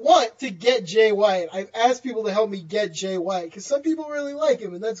want to get Jay White. I've asked people to help me get Jay White, because some people really like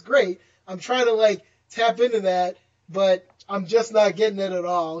him, and that's great. I'm trying to, tap into that, but I'm just not getting it at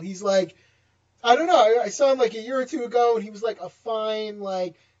all. He's I don't know, I saw him, a year or two ago, and he was, a fine,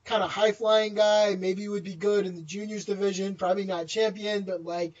 kind of high-flying guy. Maybe he would be good in the juniors division. Probably not champion, but,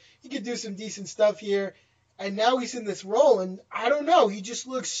 he could do some decent stuff here. And now he's in this role, and I don't know. He just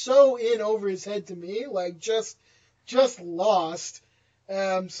looks so in over his head to me, just lost.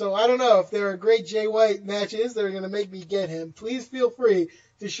 So I don't know if there are great Jay White matches that are going to make me get him. Please feel free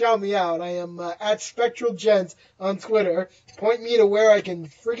to shout me out. I am at Spectral Gent on Twitter. Point me to where I can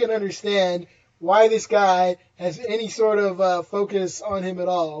freaking understand why this guy has any sort of focus on him at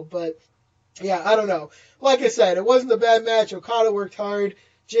all. But yeah, I don't know. Like I said, it wasn't a bad match. Okada worked hard.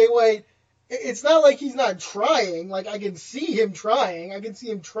 Jay White, it's not like he's not trying. Like, I can see him trying. I can see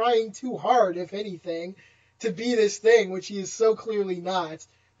him trying too hard, if anything, to be this thing, which he is so clearly not.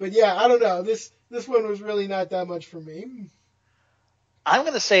 But yeah, I don't know. This one was really not that much for me. I'm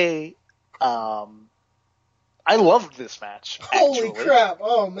going to say I loved this match. Holy actually. crap.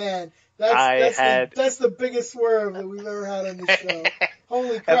 Oh, man. That's the biggest swerve that we've ever had on this show.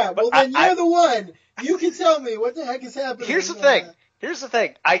 Holy crap. Well, then you're the one. You can tell me what the heck is happening. Here's the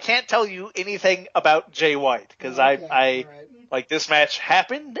thing. I can't tell you anything about Jay White because right. like this match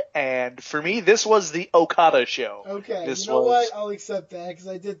happened, and for me, this was the Okada show. Okay, you know what? I'll accept that because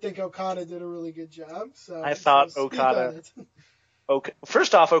I did think Okada did a really good job. I thought Okada. Okay,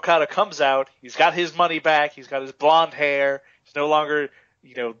 first off, Okada comes out. He's got his money back. He's got his blonde hair. He's no longer,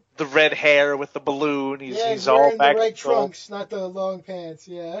 the red hair with the balloon. He's all back. The right trunks, not the long pants.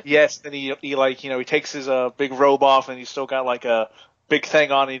 Yeah. Yes, and he takes his big robe off, and he's still got like a big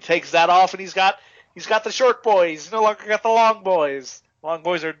thing on. He takes that off, and he's got the short boys. He's no longer got the long boys. Long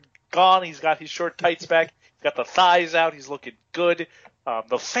boys are gone. He's got his short tights back. He's got the thighs out. He's looking good.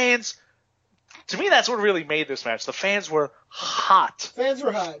 The fans, to me, that's what really made this match. The fans were hot. Fans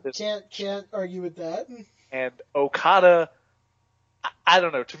were hot. Can't argue with that. And Okada, I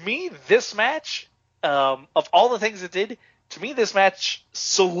don't know. To me, this match, of all the things it did, to me, this match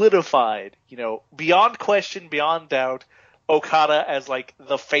solidified, beyond question, beyond doubt, Okada as like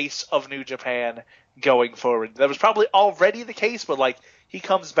the face of New Japan going forward. That was probably already the case, but like he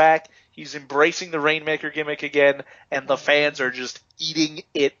comes back, he's embracing the Rainmaker gimmick again, and the fans are just eating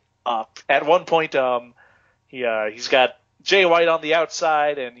it up. At one point, he's got Jay White on the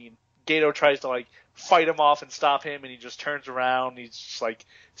outside, and Gato tries to like fight him off and stop him, and he just turns around, he's just like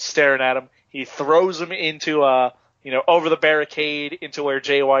staring at him. He throws him into over the barricade into where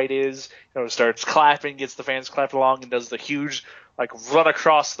Jay White is, starts clapping, gets the fans clapping along, and does the huge, like, run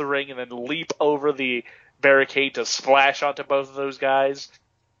across the ring and then leap over the barricade to splash onto both of those guys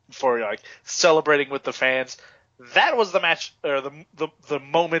before, like, celebrating with the fans. That was the match, or the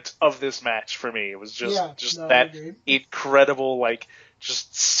moment of this match for me. It was that incredible, like,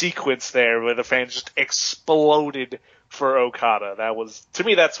 just sequence there where the fans just exploded for Okada. To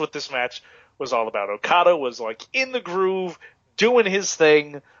me, that's what this match was all about. Okada was like in the groove, doing his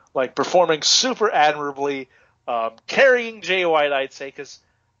thing, like performing super admirably, carrying Jay White, I'd say, because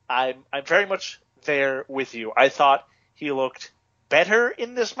I'm very much there with you. I thought he looked better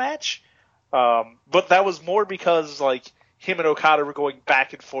in this match, but that was more because like him and Okada were going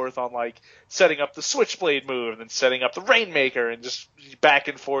back and forth on like setting up the Switchblade move and then setting up the Rainmaker and just back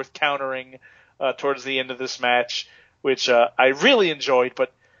and forth countering towards the end of this match, which I really enjoyed,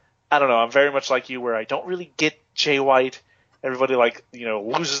 but I don't know. I'm very much like you, where I don't really get Jay White. Everybody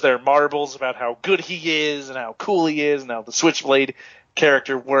loses their marbles about how good he is and how cool he is and how the Switchblade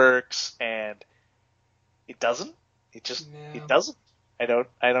character works, and it doesn't. It doesn't. I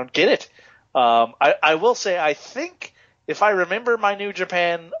don't get it. I will say, I think if I remember my New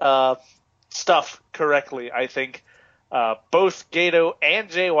Japan stuff correctly, I think both Gato and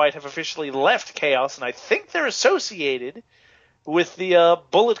Jay White have officially left Chaos, and I think they're associated with the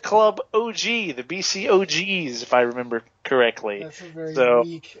Bullet Club OG, the BC OGs, if I remember correctly. That's a very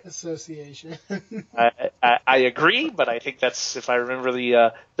weak association. I agree, but I think that's, if I remember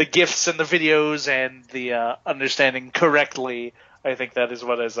the gifs and the videos and the understanding correctly, I think that is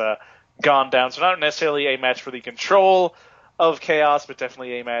what has gone down. So not necessarily a match for the control of Chaos, but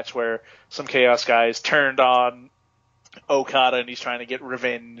definitely a match where some Chaos guys turned on Okada and he's trying to get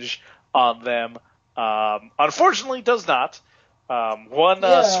revenge on them. Unfortunately, does not.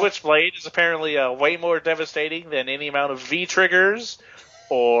 Switchblade is apparently way more devastating than any amount of V-triggers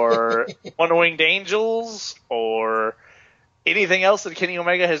or One-Winged Angels or anything else that Kenny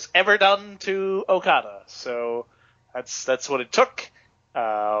Omega has ever done to Okada. So that's what it took.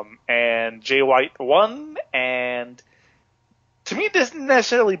 And Jay White won, and to me it doesn't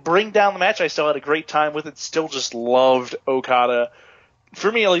necessarily bring down the match. I still had a great time with it, still just loved Okada. For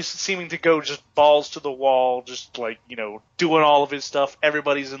me, at least, seeming to go just balls to the wall, just like, doing all of his stuff.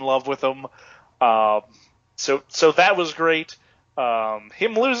 Everybody's in love with him. So that was great.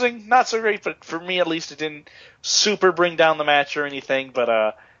 Him losing, not so great, but for me, at least, it didn't super bring down the match or anything.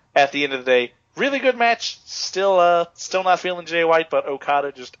 But at the end of the day, really good match. Still not feeling Jay White, but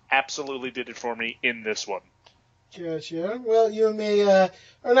Okada just absolutely did it for me in this one. Gotcha. Well, you and me are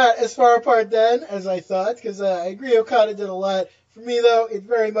not as far apart then as I thought, because I agree Okada did a lot. For me, though, it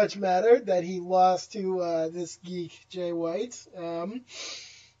very much mattered that he lost to this geek, Jay White. Like,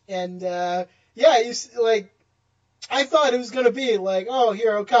 I thought it was going to be like, oh,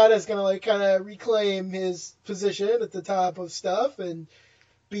 here Okada's going to like kind of reclaim his position at the top of stuff and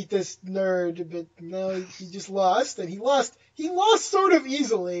beat this nerd, but no, he just lost, and he lost sort of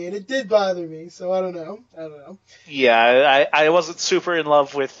easily, and it did bother me. So I don't know. Yeah, I wasn't super in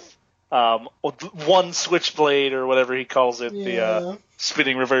love with one switchblade or whatever he calls it, the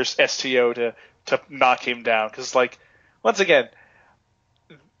spinning reverse STO to knock him down, because like once again,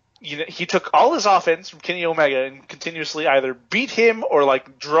 he took all his offense from Kenny Omega and continuously either beat him or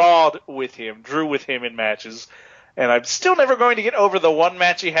like drew with him in matches. And I'm still never going to get over the one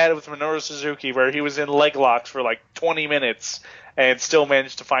match he had with Minoru Suzuki where he was in leg locks for like 20 minutes and still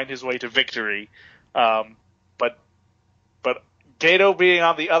managed to find his way to victory. But Gato being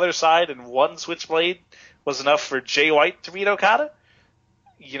on the other side and one switchblade was enough for Jay White to beat Okada.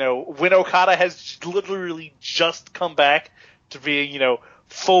 When Okada has literally just come back to being,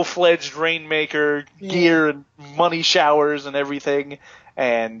 full-fledged Rainmaker gear and money showers and everything,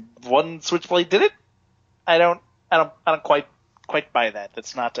 and one switchblade did it, I don't quite buy that.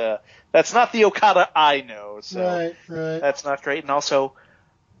 That's not the Okada I know. So right. That's not great. And also,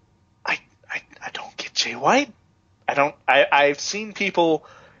 I don't get Jay White. I've seen people.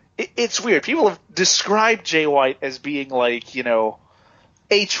 It's weird. People have described Jay White as being like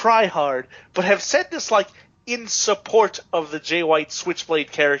a tryhard, but have said this like in support of the Jay White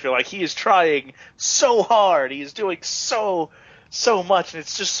Switchblade character. Like he is trying so hard. He is doing so much, and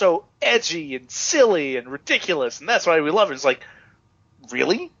it's just so edgy and silly and ridiculous, and that's why we love it. It's like,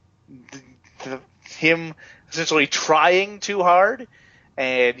 really? Him essentially trying too hard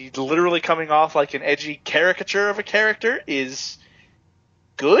and he's literally coming off like an edgy caricature of a character is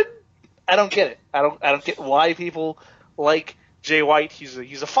good? I don't get it. I don't get why people like Jay White. He's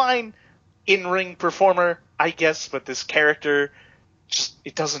a fine in-ring performer, I guess, but this character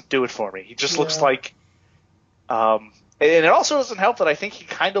it doesn't do it for me. He just looks like and it also doesn't help that I think he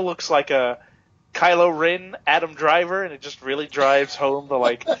kind of looks like a Kylo Ren, Adam Driver, and it just really drives home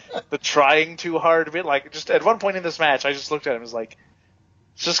the trying too hard bit. Like, just at one point in this match, I just looked at him as like,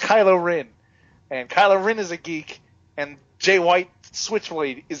 it's just Kylo Ren. And Kylo Ren is a geek, and Jay White,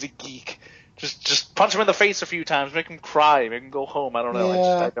 Switchblade, is a geek. Just punch him in the face a few times, make him cry, make him go home. I don't know.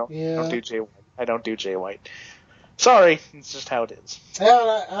 I don't do Jay White. I don't do Jay White. Sorry, it's just how it is.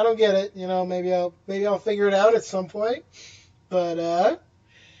 Yeah, I don't get it. Maybe I'll figure it out at some point. But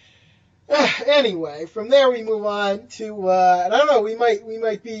anyway, from there we move on to and I don't know. We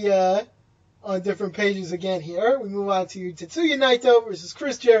might be on different pages again here. We move on to Tetsuya Naito versus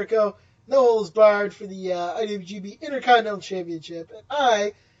Chris Jericho, no holds barred for the IWGP Intercontinental Championship. And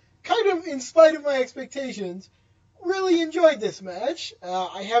I, kind of in spite of my expectations, really enjoyed this match.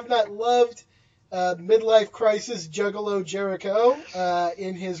 I have not loved midlife crisis Juggalo Jericho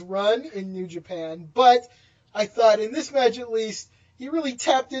in his run in New Japan, but I thought in this match at least he really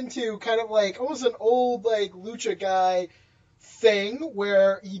tapped into kind of like almost an old like lucha guy thing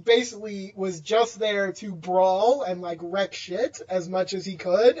where he basically was just there to brawl and like wreck shit as much as he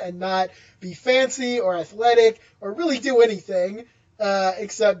could and not be fancy or athletic or really do anything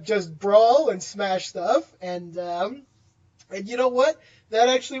except just brawl and smash stuff, and you know what, that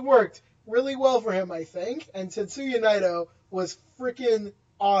actually worked really well for him, I think. And Tetsuya Naito was freaking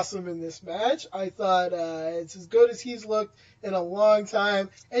awesome in this match. I thought it's as good as he's looked in a long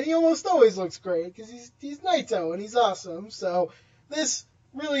time, and he almost always looks great because he's Naito and he's awesome. So this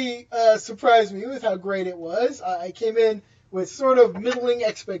really surprised me with how great it was. I came in with sort of middling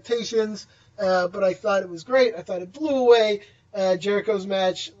expectations, but I thought it was great. I thought it blew away Jericho's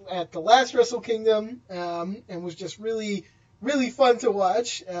match at the last Wrestle Kingdom, and was just really, really fun to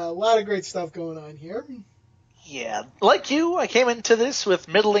watch. A lot of great stuff going on here. Yeah, like you, I came into this with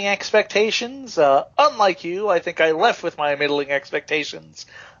middling expectations. Unlike you, I think I left with my middling expectations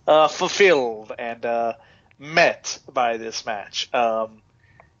fulfilled and met by this match. I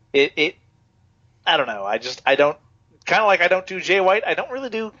don't know. I don't, kind of like I don't do Jay White, I don't really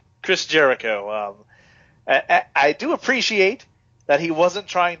do Chris Jericho. I do appreciate that he wasn't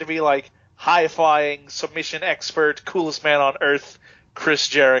trying to be like high-flying, submission expert, coolest man on earth Chris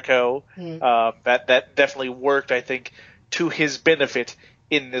Jericho. That definitely worked, I think, to his benefit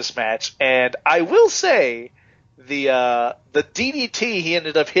in this match. And I will say the DDT he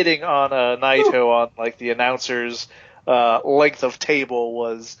ended up hitting on Naito on like the announcer's length of table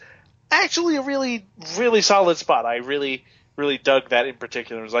was actually a really, really solid spot. I really, really dug that in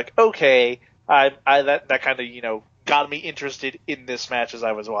particular. It was like, okay, that kind of got me interested in this match as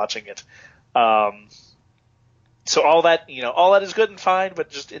I was watching it. So all that is good and fine, but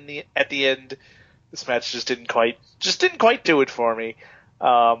just at the end, this match just didn't quite do it for me.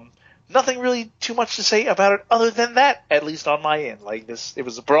 Nothing really too much to say about it other than that, at least on my end. Like it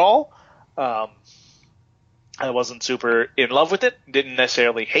was a brawl. I wasn't super in love with it. Didn't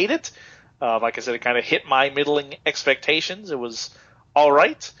necessarily hate it. Like I said, it kind of hit my middling expectations. It was all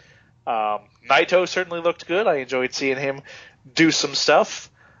right. Naito certainly looked good. I enjoyed seeing him do some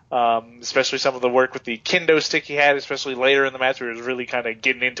stuff, especially some of the work with the kendo stick he had, especially later in the match where he was really kind of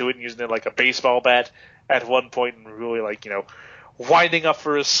getting into it and using it like a baseball bat at one point and really winding up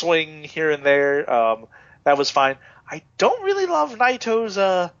for a swing here and there. That was fine. I don't really love Naito's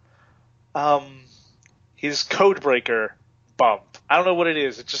his Codebreaker bump. I don't know what it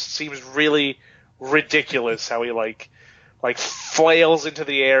is. It just seems really ridiculous how he like flails into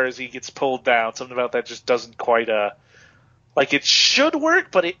the air as he gets pulled down. Something about that just doesn't quite it should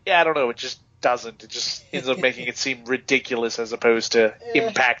work, but I don't know. It just doesn't. It just ends up making it seem ridiculous as opposed to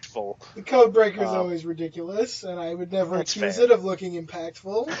impactful. The Codebreaker is always ridiculous, and I would never accuse it of looking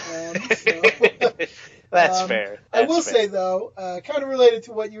impactful. That's fair. I will say, though, kind of related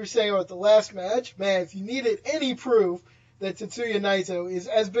to what you were saying about the last match, man, if you needed any proof that Tetsuya Naito is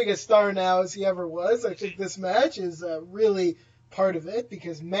as big a star now as he ever was, I think this match is really part of it,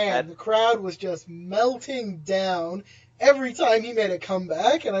 because, man, the crowd was just melting down every time he made a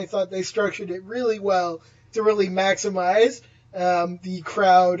comeback, and I thought they structured it really well to really maximize the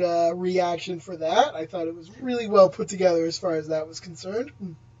crowd reaction for that. I thought it was really well put together as far as that was concerned.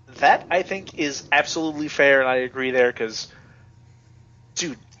 That, I think, is absolutely fair, and I agree there, because,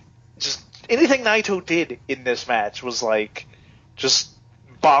 dude, just anything Naito did in this match was, just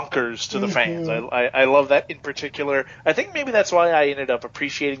bonkers to the fans. I love that in particular. I think maybe that's why I ended up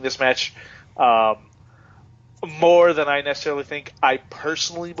appreciating this match more than I necessarily think I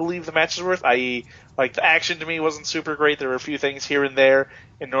personally believe the match is worth, i.e., the action to me wasn't super great. There were a few things here and there,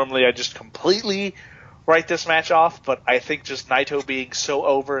 and normally I just completely write this match off, but I think just Naito being so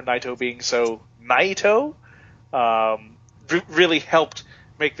over and Naito being so Naito really helped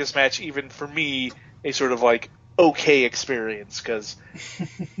make this match, even for me, a sort of okay experience, because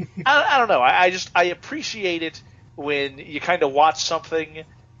I don't know. I appreciate it when you kind of watch something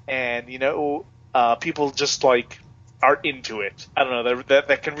and people just are into it. I don't know,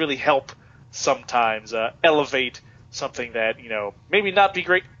 that can really help sometimes elevate something that maybe not be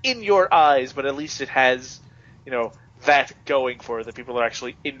great in your eyes, but at least it has that going for it, that people are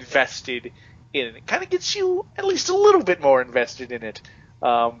actually invested in it. It kind of gets you at least a little bit more invested in it.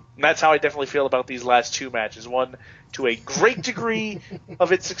 And that's how I definitely feel about these last two matches. One to a great degree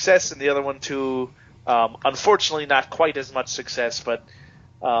of its success, and the other one to unfortunately not quite as much success. But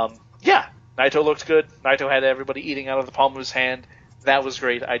yeah, Naito looked good. Naito had everybody eating out of the palm of his hand. That was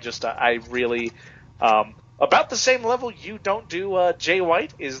great. I really about the same level you don't do Jay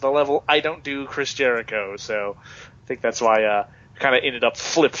White is the level I don't do Chris Jericho. So I think that's why kind of ended up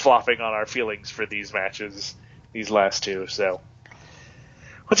flip-flopping on our feelings for these matches, these last two. So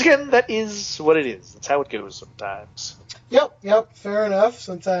once again, that is what it is. That's how it goes sometimes. Yep, fair enough.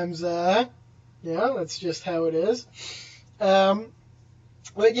 Sometimes, that's just how it is.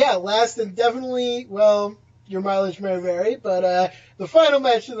 But yeah, last and definitely, well, your mileage may vary, but the final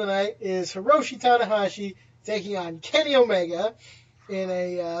match of the night is Hiroshi Tanahashi taking on Kenny Omega in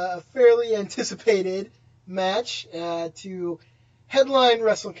a fairly anticipated match to headline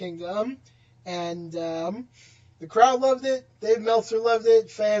Wrestle Kingdom, and the crowd loved it. Dave Meltzer loved it.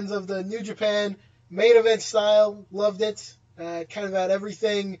 Fans of the New Japan main event style loved it. Kind of had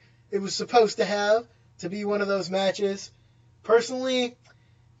everything it was supposed to have to be one of those matches. Personally,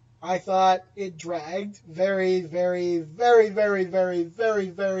 I thought it dragged very, very, very, very, very, very,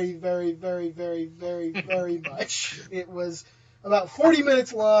 very, very, very, very, very, very much. It was about 40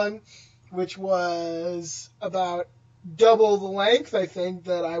 minutes long, which was about double the length, I think,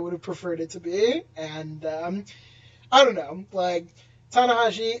 that I would have preferred it to be. And I don't know,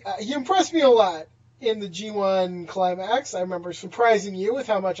 Tanahashi, he impressed me a lot in the G1 Climax. I remember surprising you with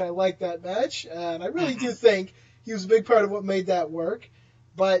how much I liked that match, and I really do think he was a big part of what made that work.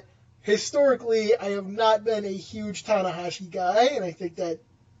 But historically, I have not been a huge Tanahashi guy, and I think that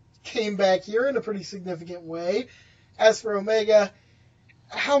came back here in a pretty significant way. As for Omega,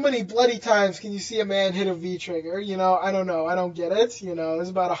 how many bloody times can you see a man hit a V-trigger? I don't know. I don't get it. There's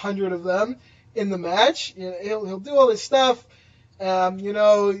about 100 of them in the match. He'll do all this stuff.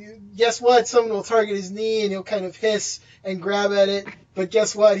 Guess what? Someone will target his knee, and he'll kind of hiss and grab at it. But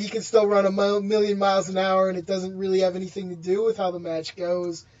guess what? He can still run a million miles an hour, and it doesn't really have anything to do with how the match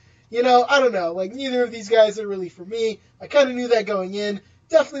goes. I don't know. Like, neither of these guys are really for me. I kind of knew that going in.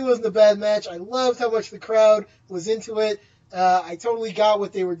 Definitely wasn't a bad match. I loved how much the crowd was into it. I totally got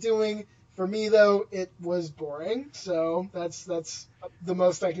what they were doing. For me, though, it was boring. So that's the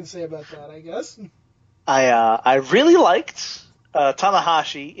most I can say about that, I guess. I really liked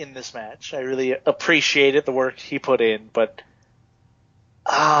Tanahashi in this match. I really appreciated the work he put in, but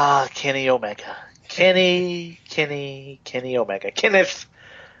Kenny Omega. Kenny Omega. Kenneth.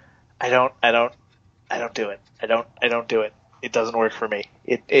 I don't do it. I don't do it. It doesn't work for me.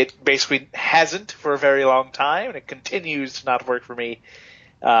 It basically hasn't for a very long time, and it continues to not work for me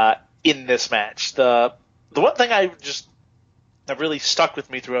in this match. The one thing that really stuck with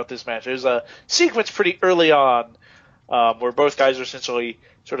me throughout this match, there's a sequence pretty early on where both guys are essentially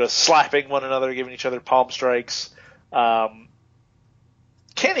sort of slapping one another, giving each other palm strikes.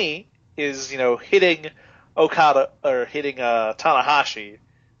 Kenny is, hitting Okada or hitting Tanahashi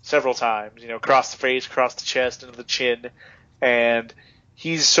several times, across the face, across the chest, into the chin, and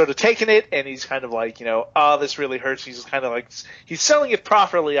he's sort of taking it, and he's kind of like, this really hurts. He's kind of like, he's selling it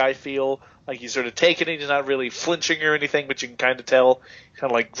properly, I feel. Like, he's sort of taking it, he's not really flinching or anything, but you can kind of tell,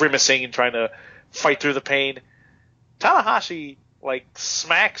 kind of like grimacing and trying to fight through the pain. Tanahashi,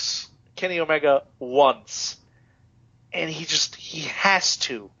 smacks Kenny Omega once, and he has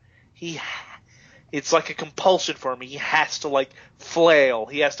to. It's like a compulsion for him. He has to, flail.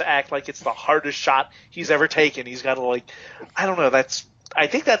 He has to act like it's the hardest shot he's ever taken. He's got to, I don't know, I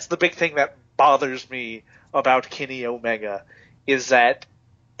think that's the big thing that bothers me about Kenny Omega, is that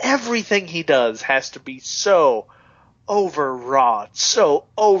everything he does has to be so overwrought, so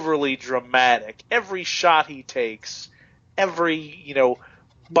overly dramatic. Every shot he takes, every,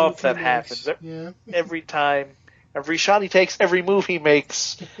 bump that happens, every time, every shot he takes, every move he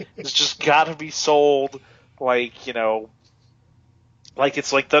makes has just got to be sold like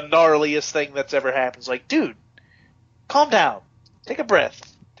it's like the gnarliest thing that's ever happened. It's like, dude, calm down. Take a breath.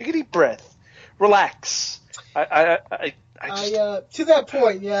 Take a deep breath. Relax. To that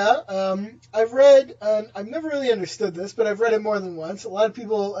point, yeah. I've read, I've never really understood this, but I've read it more than once. A lot of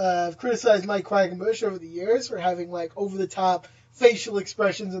people have criticized Mike Quackenbush over the years for having over-the-top facial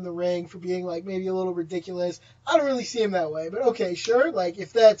expressions in the ring, for being maybe a little ridiculous. I don't really see him that way, but okay, sure.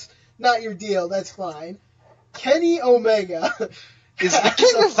 If that's not your deal, that's fine. Kenny Omega is the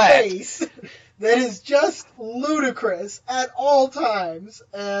king of that. Face that is just ludicrous at all times,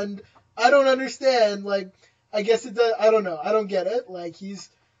 and I don't understand. I guess it does. I don't know. I don't get it.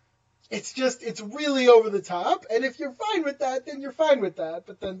 It's really over the top. And if you're fine with that, then you're fine with that.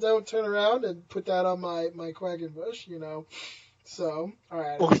 But then don't turn around and put that on my Quackenbush, So, all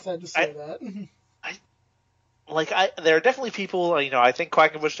right, I just had to say that. There are definitely people, I think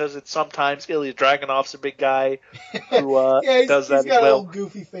Quackenbush does it sometimes. Ilya Dragunov's a big guy who does that as well. He's got a little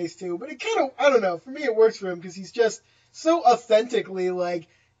goofy face too. But it kind of, I don't know, for me it works for him because he's just so authentically,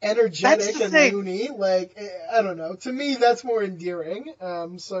 energetic and loony. I don't know. To me, that's more endearing.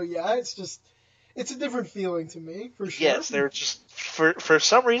 So yeah, it's a different feeling to me, for sure. Yes, they're just, for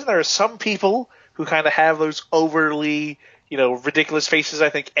some reason, there are some people who kind of have those overly, ridiculous faces. I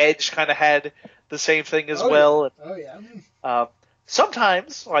think Edge kind of had the same thing as well. Yeah. Oh yeah.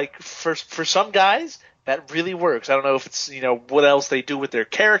 Sometimes, for some guys, that really works. I don't know if it's, what else they do with their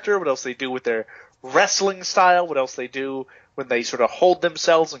character, what else they do with their wrestling style, what else they do when they sort of hold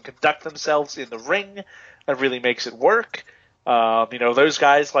themselves and conduct themselves in the ring. That really makes it work. Those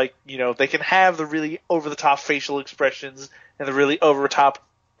guys, they can have the really over-the-top facial expressions and the really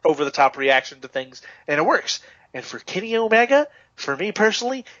over-the-top reaction to things, and it works. And for Kenny Omega, for me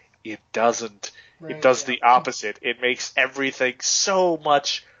personally, it doesn't. Right, it does the opposite. It makes everything so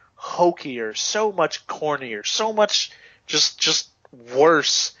much hokier, so much cornier, so much just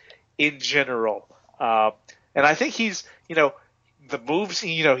worse in general. And I think he's, the moves,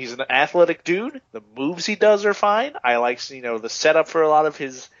 he's an athletic dude. The moves he does are fine. I like, the setup for a lot of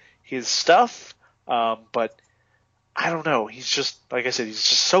his stuff. But I don't know. He's just, like I said, he's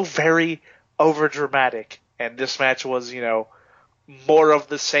just so very over dramatic. And this match was, more of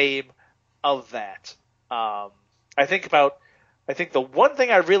the same of that. I think the one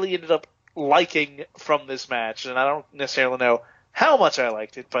thing I really ended up liking from this match, and I don't necessarily know how much I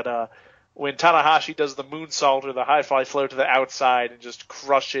liked it, but when Tanahashi does the moonsault or the high fly flow to the outside and just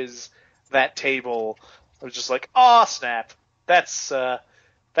crushes that table, I was just like, oh snap, that's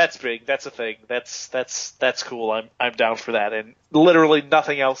big, that's a thing, that's cool. I'm down for that. And literally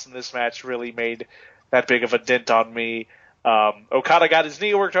nothing else in this match really made that big of a dent on me. Okada got his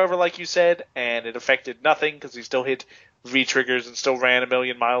knee worked over, like you said, and it affected nothing because he still hit V-triggers and still ran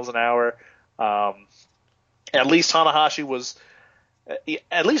 1,000,000 miles an hour. At least Tanahashi was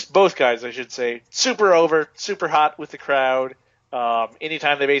at least both guys, I should say, super over, super hot with the crowd.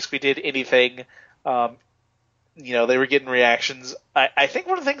 Anytime they basically did anything, they were getting reactions. I think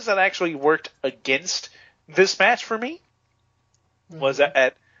one of the things that actually worked against this match for me was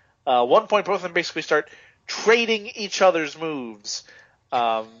at one point both of them basically start trading each other's moves.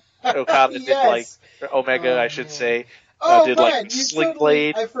 Okada did Omega, I should say. Did Sling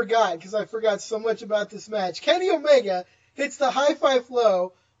Blade. I forgot because I forgot so much about this match. Kenny Omega hits the high five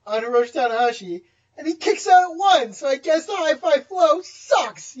flow on Hiroshi Tanahashi, and he kicks out at one. So I guess the high five flow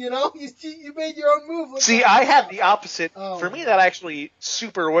sucks. You made your own move. See, I had the opposite. For me, that actually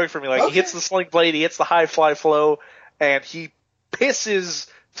super worked for me. He hits the Sling Blade, he hits the high fly flow, and he pisses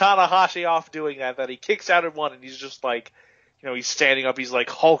Tanahashi off doing that. That he kicks out at one, and he's just he's standing up, he's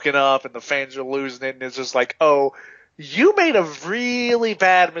hulking up, and the fans are losing it, and it's just oh, you made a really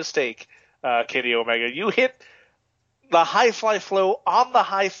bad mistake, Kenny Omega. You hit the high fly flow on the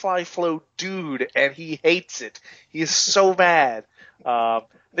high fly flow dude, and he hates it. He is so mad. I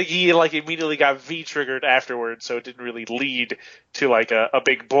think he immediately got V-triggered afterwards, so it didn't really lead to a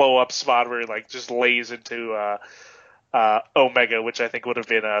big blow up spot where he just lays into Omega, which I think would have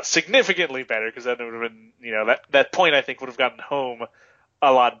been significantly better, because then it would have been, that point I think would have gotten home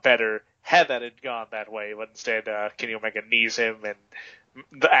a lot better had that had gone that way. But instead, Kenny Omega knees him, and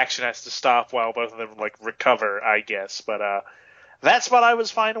the action has to stop while both of them recover, I guess. But that spot I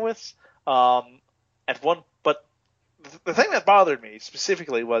was fine with. But the thing that bothered me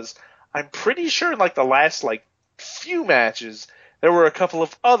specifically was I'm pretty sure in the last few matches there were a couple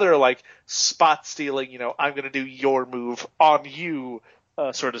of other spot stealing, I'm gonna do your move on you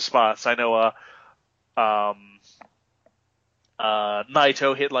sort of spots. I know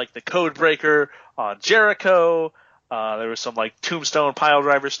Naito hit the code breaker on Jericho. There was some tombstone pile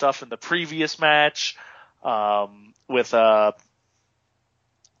driver stuff in the previous match with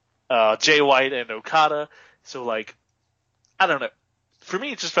Jay White and Okada. So I don't know. For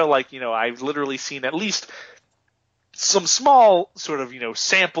me, it just felt I've literally seen at least some small sort of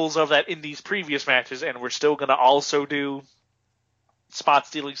samples of that in these previous matches, and we're still going to also do spot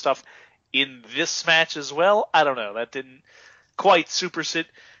stealing stuff in this match as well. I don't know. That didn't quite super sit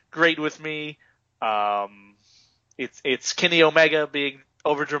great with me. It's Kenny Omega being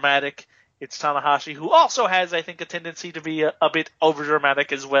overdramatic. It's Tanahashi, who also has, I think, a tendency to be a bit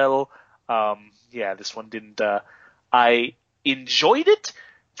overdramatic as well. This one didn't. I enjoyed it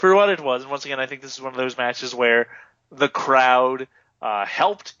for what it was, and once again, I think this is one of those matches where the crowd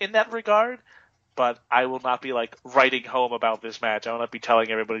helped in that regard. But I will not be writing home about this match. I will not be telling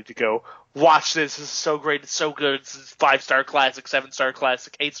everybody to go watch this. This is so great. It's so good. It's 5-star classic, 7-star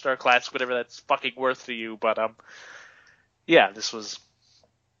classic, 8-star classic, whatever that's fucking worth to you. But this was.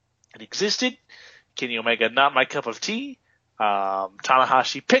 It existed. Kenny Omega, not my cup of tea.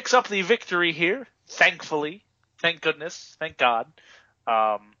 Tanahashi picks up the victory here, thankfully. Thank goodness. Thank God.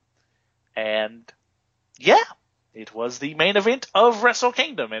 It was the main event of Wrestle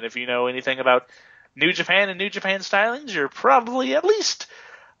Kingdom. And if you know anything about New Japan and New Japan stylings, you're probably at least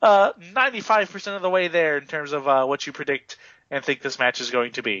 95% of the way there in terms of what you predict and think this match is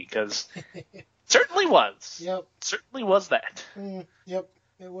going to be. Because it certainly was. Yep. Certainly was that. Yep,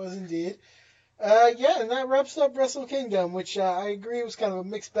 it was indeed. And that wraps up Wrestle Kingdom, which I agree was kind of a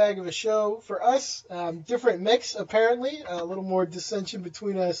mixed bag of a show for us. Different mix, apparently. A little more dissension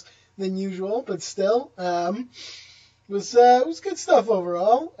between us than usual, but still, it was good stuff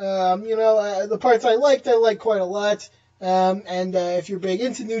overall. The parts I liked quite a lot. And if you're big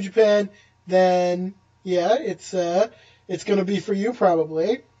into New Japan, then it's gonna be for you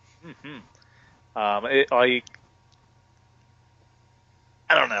probably. Mm-hmm. I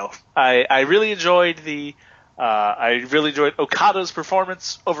don't know. I really enjoyed Okada's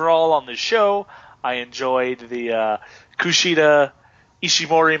performance overall on the show. I enjoyed the Kushida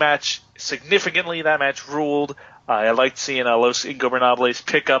Ishimori match significantly. That match ruled. I liked seeing Los Ingobernables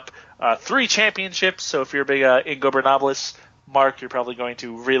pick up 3 championships. So if you're a big Ingobernables mark, you're probably going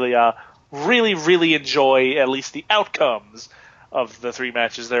to really, really enjoy at least the outcomes of the 3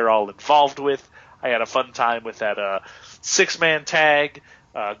 matches they're all involved with. I had a fun time with that 6-man tag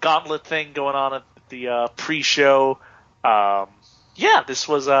gauntlet thing going on at the pre-show. This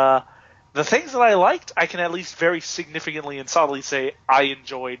was the things that I liked. I can at least very significantly and solidly say I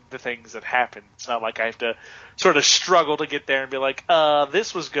enjoyed the things that happened. It's not like I have to sort of struggle to get there and be like,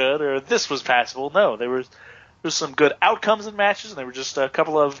 this was good or this was passable. No, there was some good outcomes in matches, and there were just a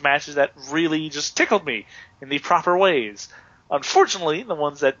couple of matches that really just tickled me in the proper ways. Unfortunately, the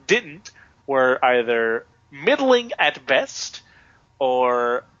ones that didn't were either middling at best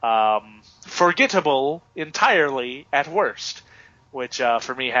or forgettable entirely at worst. which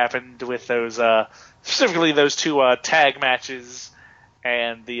for me happened with those specifically those two tag matches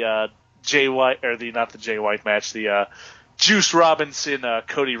and the Jay White, or not the Jay White match, the Juice Robinson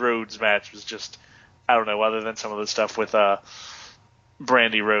Cody Rhodes match was just, I don't know, other than some of the stuff with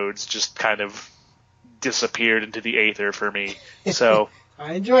Brandy Rhodes, just kind of disappeared into the aether for me. So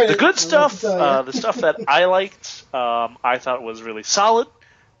I enjoyed the it. good stuff, the stuff that I liked, I thought was really solid,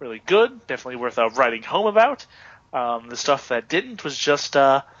 really good, definitely worth writing home about. The stuff that didn't was just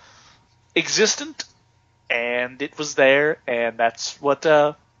existent, and it was there, and that's what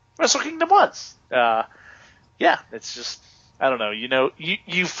Wrestle Kingdom was. Yeah, it's just, I don't know.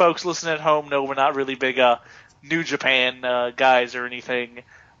 You folks listening at home know we're not really big New Japan guys or anything,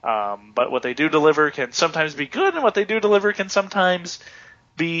 but what they do deliver can sometimes be good, and what they do deliver can sometimes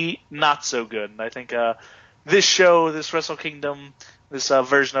be not so good. And I think this show, this Wrestle Kingdom, this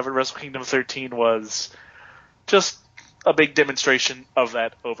version of it, Wrestle Kingdom 13, was just a big demonstration of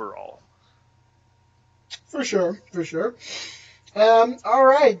that overall. For sure. All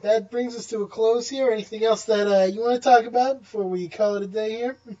right, that brings us to a close here. Anything else that you want to talk about before we call it a day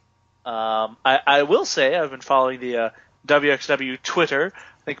here? I will say I've been following the WXW Twitter.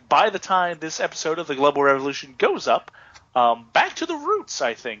 I think by the time this episode of the Global Revolution goes up, Back to the Roots,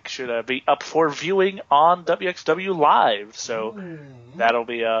 I think, should be up for viewing on WXW Live. So that'll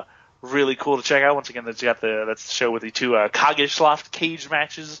be really cool to check out. Once again, that's the show with the two Kageschlacht cage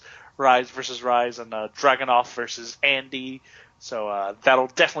matches, Rise versus Rise and Dragunov versus Andy. So that'll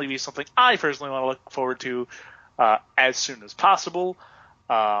definitely be something I personally want to look forward to as soon as possible.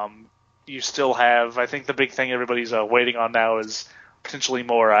 You still have, I think the big thing everybody's waiting on now is potentially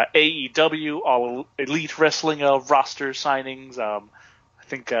more AEW, All Elite Wrestling roster signings. I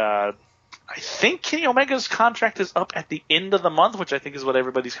think Kenny Omega's contract is up at the end of the month, which I think is what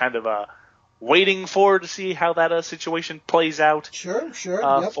everybody's kind of waiting for to see how that situation plays out. Sure.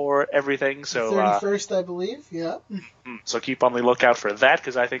 Yep. For everything. So the 31st, I believe. Yeah. So keep on the lookout for that,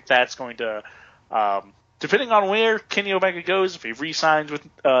 because I think that's going to, depending on where Kenny Omega goes, if he re-signs with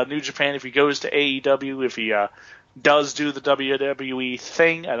New Japan, if he goes to AEW, if he does do the WWE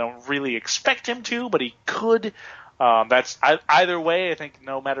thing, I don't really expect him to, but he could. That's either way. I think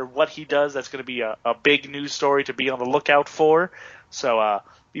no matter what he does, that's going to be a big news story to be on the lookout for. So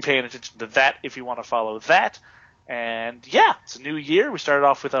be paying attention to that if you want to follow that. And yeah, it's a new year. We started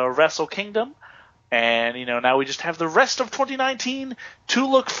off with Wrestle Kingdom, and now we just have the rest of 2019 to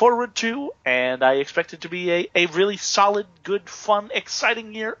look forward to. And I expect it to be a really solid, good, fun,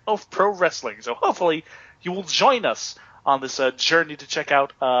 exciting year of pro wrestling. So hopefully you will join us on this journey to check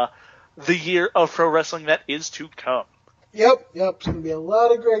out the year of pro wrestling that is to come. Yep. It's going to be a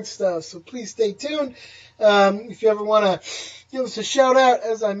lot of great stuff, so please stay tuned. If you ever want to give us a shout out,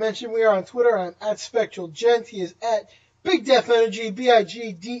 as I mentioned, we are on Twitter. I'm at Spectral Gent. He is at Big Def Energy,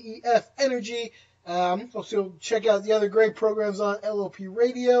 BIGDEF Energy. Also, check out the other great programs on LOP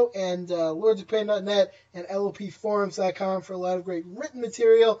Radio and LordsOfPain.net and LOPforums.com for a lot of great written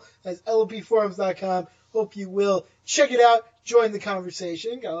material. That's LOPforums.com. Hope you will check it out. Join the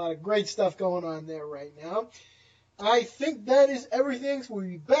conversation. Got a lot of great stuff going on there right now. I think that is everything. So we'll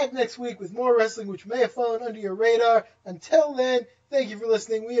be back next week with more wrestling, which may have fallen under your radar. Until then, thank you for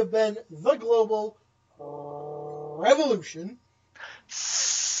listening. We have been the Global Revolution.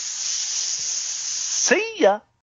 See ya.